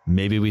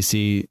 maybe we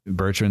see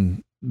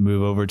Bertrand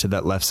move over to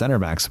that left center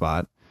back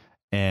spot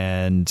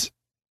and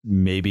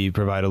maybe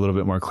provide a little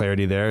bit more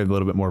clarity there, a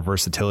little bit more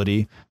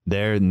versatility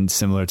there, and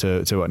similar to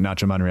what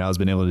Nacho Monreal has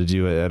been able to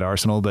do at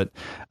Arsenal. But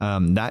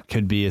that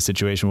could be a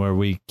situation where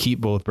we keep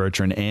both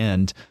Bertrand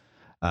and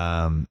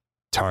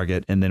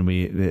Targett, and then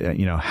we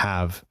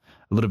have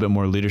a little bit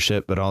more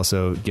leadership, but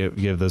also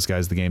give those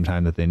guys the game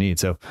time that they need.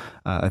 So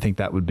I think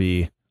that would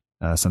be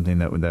something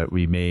that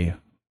we may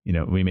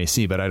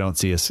see, but I don't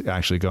see us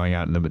actually going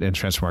out in the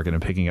transfer market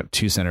and picking up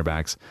 2 center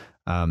backs,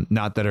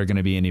 not that are going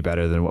to be any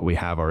better than what we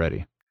have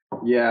already.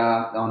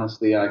 Yeah,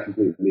 honestly, I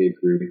completely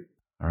agree.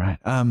 All right.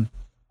 I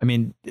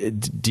mean,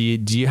 do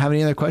you have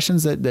any other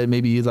questions that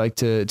maybe you'd like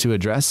to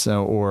address,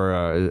 or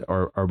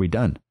are we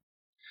done?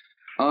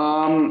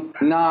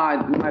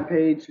 Nah, my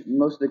page,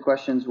 most of the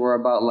questions were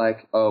about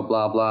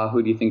blah, blah,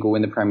 who do you think will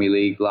win the Premier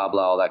League, blah,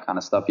 blah, all that kind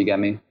of stuff. You get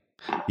me?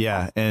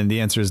 Yeah. And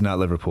the answer is not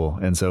Liverpool.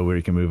 And so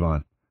we can move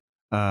on.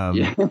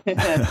 Yeah.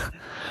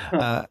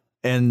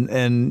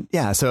 And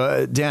yeah,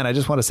 so Dan, I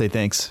just want to say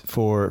thanks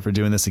for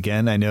doing this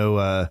again. I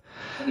know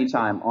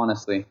anytime,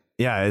 honestly.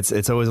 Yeah,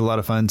 it's always a lot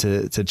of fun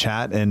to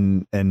chat,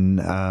 and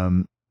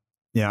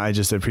I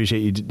just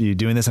appreciate you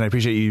doing this, and I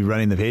appreciate you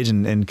running the page,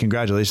 and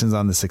congratulations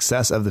on the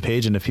success of the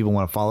page. And if people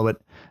want to follow it,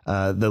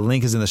 the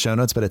link is in the show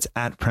notes, but it's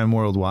at Prem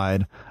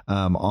Worldwide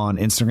on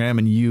Instagram,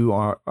 and you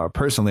are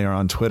personally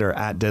on Twitter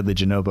at Deadly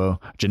Janepo.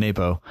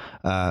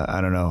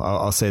 I don't know.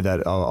 I'll say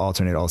that I'll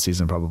alternate all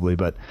season probably,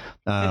 but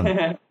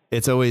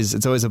it's always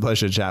a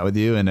pleasure to chat with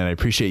you, and I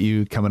appreciate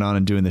you coming on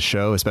and doing the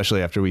show,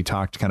 especially after we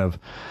talked kind of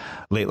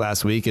late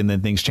last week, and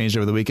then things changed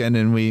over the weekend,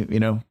 and we,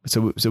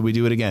 so we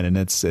do it again, and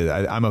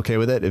I'm okay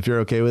with it if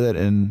you're okay with it,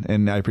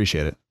 and I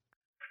appreciate it.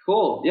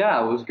 Cool.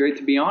 Yeah, it was great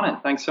to be on it.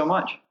 Thanks so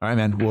much. All right,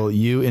 man. Well,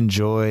 you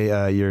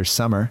enjoy your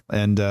summer,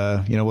 and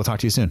we'll talk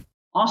to you soon.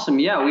 Awesome.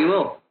 Yeah, we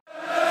will.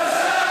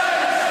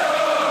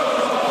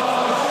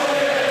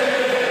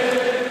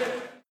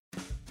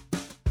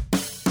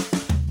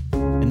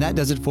 And that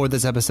does it for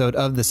this episode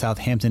of the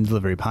Southampton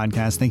Delivery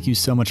Podcast. Thank you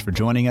so much for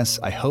joining us.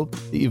 I hope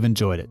that you've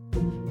enjoyed it.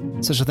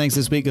 Special thanks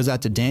this week goes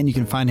out to Dan. You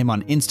can find him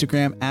on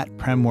Instagram at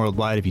Prem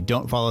Worldwide. If you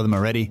don't follow them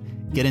already,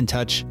 get in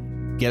touch,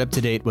 get up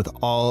to date with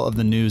all of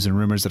the news and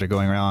rumors that are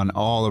going around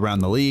all around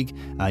the league.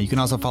 You can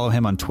also follow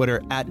him on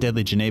Twitter at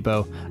Deadly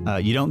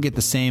Janepo. You don't get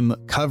the same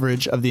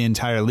coverage of the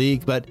entire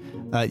league, but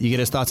you get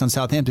his thoughts on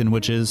Southampton,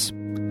 which is,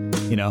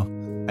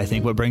 I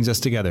think what brings us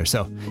together.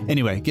 So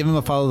anyway, give him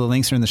a follow. The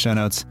links are in the show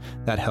notes.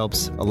 That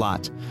helps a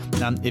lot.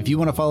 If you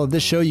want to follow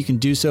this show, you can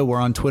do so. We're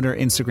on Twitter,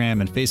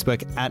 Instagram, and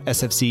Facebook at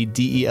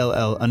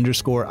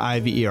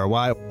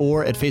SFCDELL_IVERY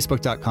or at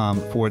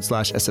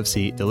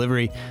Facebook.com/SFC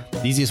Delivery.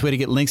 The easiest way to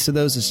get links to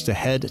those is to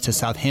head to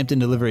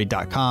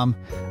SouthamptonDelivery.com.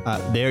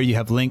 There you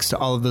have links to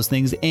all of those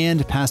things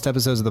and past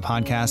episodes of the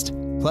podcast.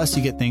 Plus,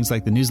 you get things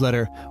like the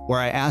newsletter, where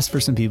I asked for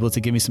some people to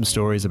give me some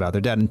stories about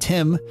their dad. And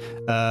Tim,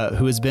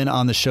 who has been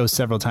on the show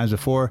several times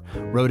before,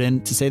 wrote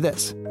in to say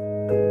this.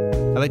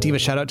 I'd like to give a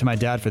shout out to my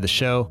dad for the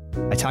show.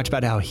 I talked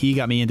about how he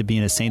got me into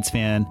being a Saints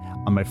fan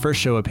on my first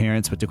show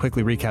appearance, but to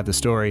quickly recap the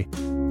story,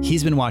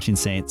 he's been watching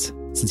Saints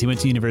since he went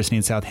to university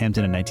in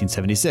Southampton in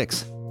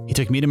 1976. He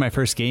took me to my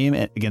first game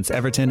against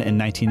Everton in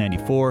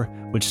 1994,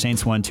 which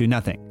Saints won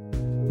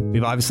 2-0.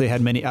 We've obviously had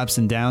many ups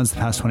and downs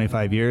the past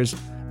 25 years,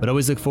 but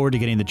always look forward to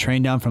getting the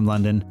train down from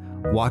London,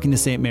 walking to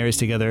St. Mary's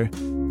together,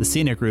 the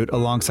scenic route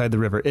alongside the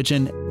River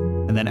Itchen,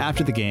 and then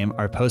after the game,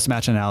 our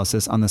post-match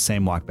analysis on the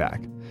same walk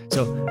back.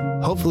 So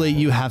hopefully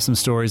you have some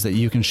stories that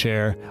you can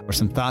share, or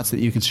some thoughts that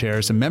you can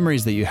share, some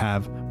memories that you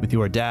have with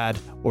your dad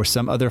or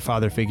some other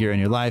father figure in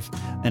your life.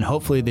 And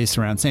hopefully they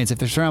surround Saints. If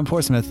they surround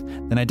Portsmouth,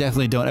 then I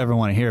definitely don't ever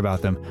want to hear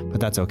about them, but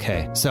that's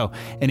okay. So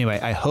anyway,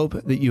 I hope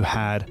that you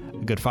had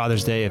a good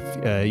Father's Day.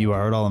 If you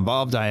are at all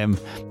involved, I am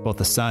both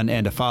a son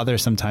and a father.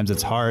 Sometimes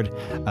it's hard.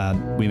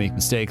 We make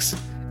mistakes.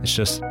 It's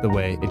just the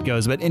way it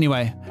goes. But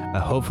anyway,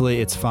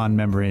 hopefully it's fond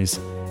memories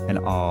and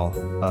all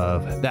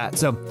of that.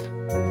 So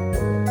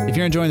if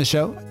you're enjoying the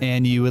show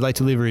and you would like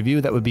to leave a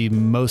review, that would be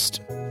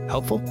most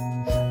helpful.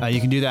 You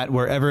can do that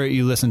wherever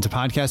you listen to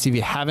podcasts. If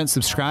you haven't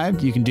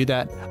subscribed, you can do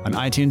that on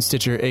iTunes,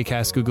 Stitcher,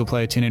 Acast, Google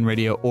Play, TuneIn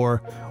Radio,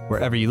 or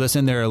wherever you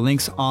listen. There are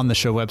links on the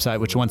show website,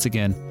 which once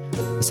again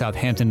is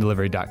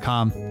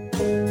southamptondelivery.com.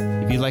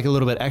 If you'd like a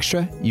little bit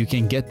extra, you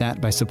can get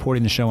that by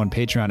supporting the show on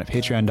Patreon at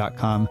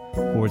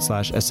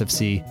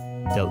patreon.com/SFC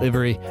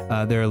Delivery.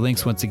 There are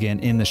links once again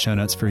in the show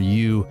notes for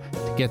you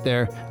to get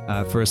there.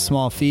 For a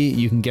small fee,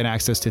 you can get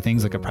access to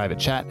things like a private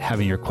chat,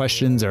 having your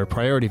questions, or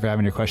priority for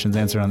having your questions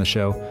answered on the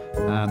show.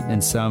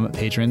 And some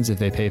patrons, if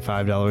they pay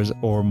 $5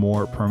 or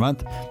more per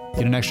month,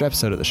 get an extra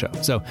episode of the show.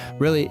 So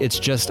really, it's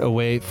just a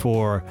way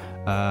for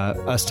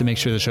us to make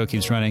sure the show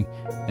keeps running,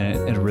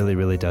 and it really,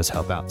 really does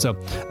help out. So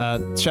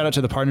shout out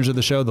to the partners of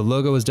the show. The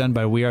logo is done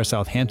by We Are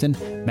Southampton.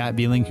 Matt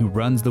Beeling, who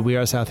runs the We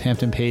Are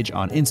Southampton page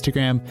on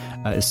Instagram,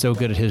 is so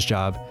good at his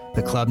job.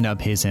 The club now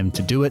pays him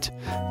to do it.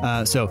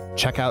 So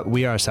check out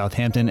We Are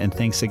Southampton, and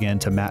thanks again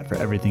to Matt for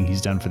everything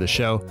he's done for the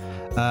show.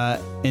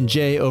 And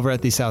Jay over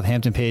at the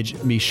Southampton page,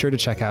 be sure to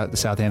check out the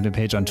Southampton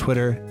page on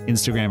Twitter,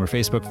 Instagram, or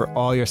Facebook for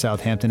all your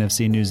Southampton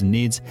FC news and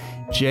needs.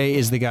 Jay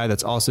is the guy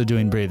that's also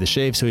doing Brave the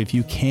Shave. So if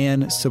you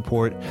can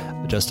support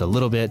just a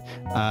little bit,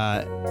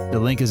 the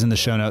link is in the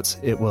show notes.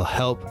 It will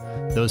help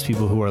those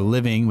people who are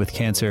living with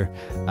cancer,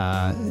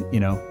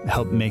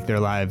 help make their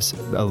lives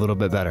a little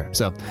bit better.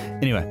 So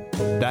anyway,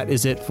 that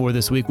is it for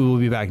this week. We will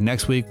be back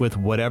next week with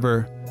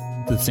whatever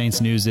the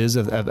Saints news is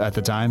at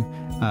the time.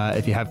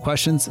 If you have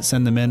questions,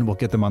 send them in. We'll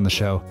get them on the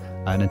show.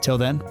 And until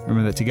then,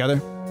 remember that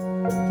together,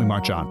 we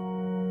march on.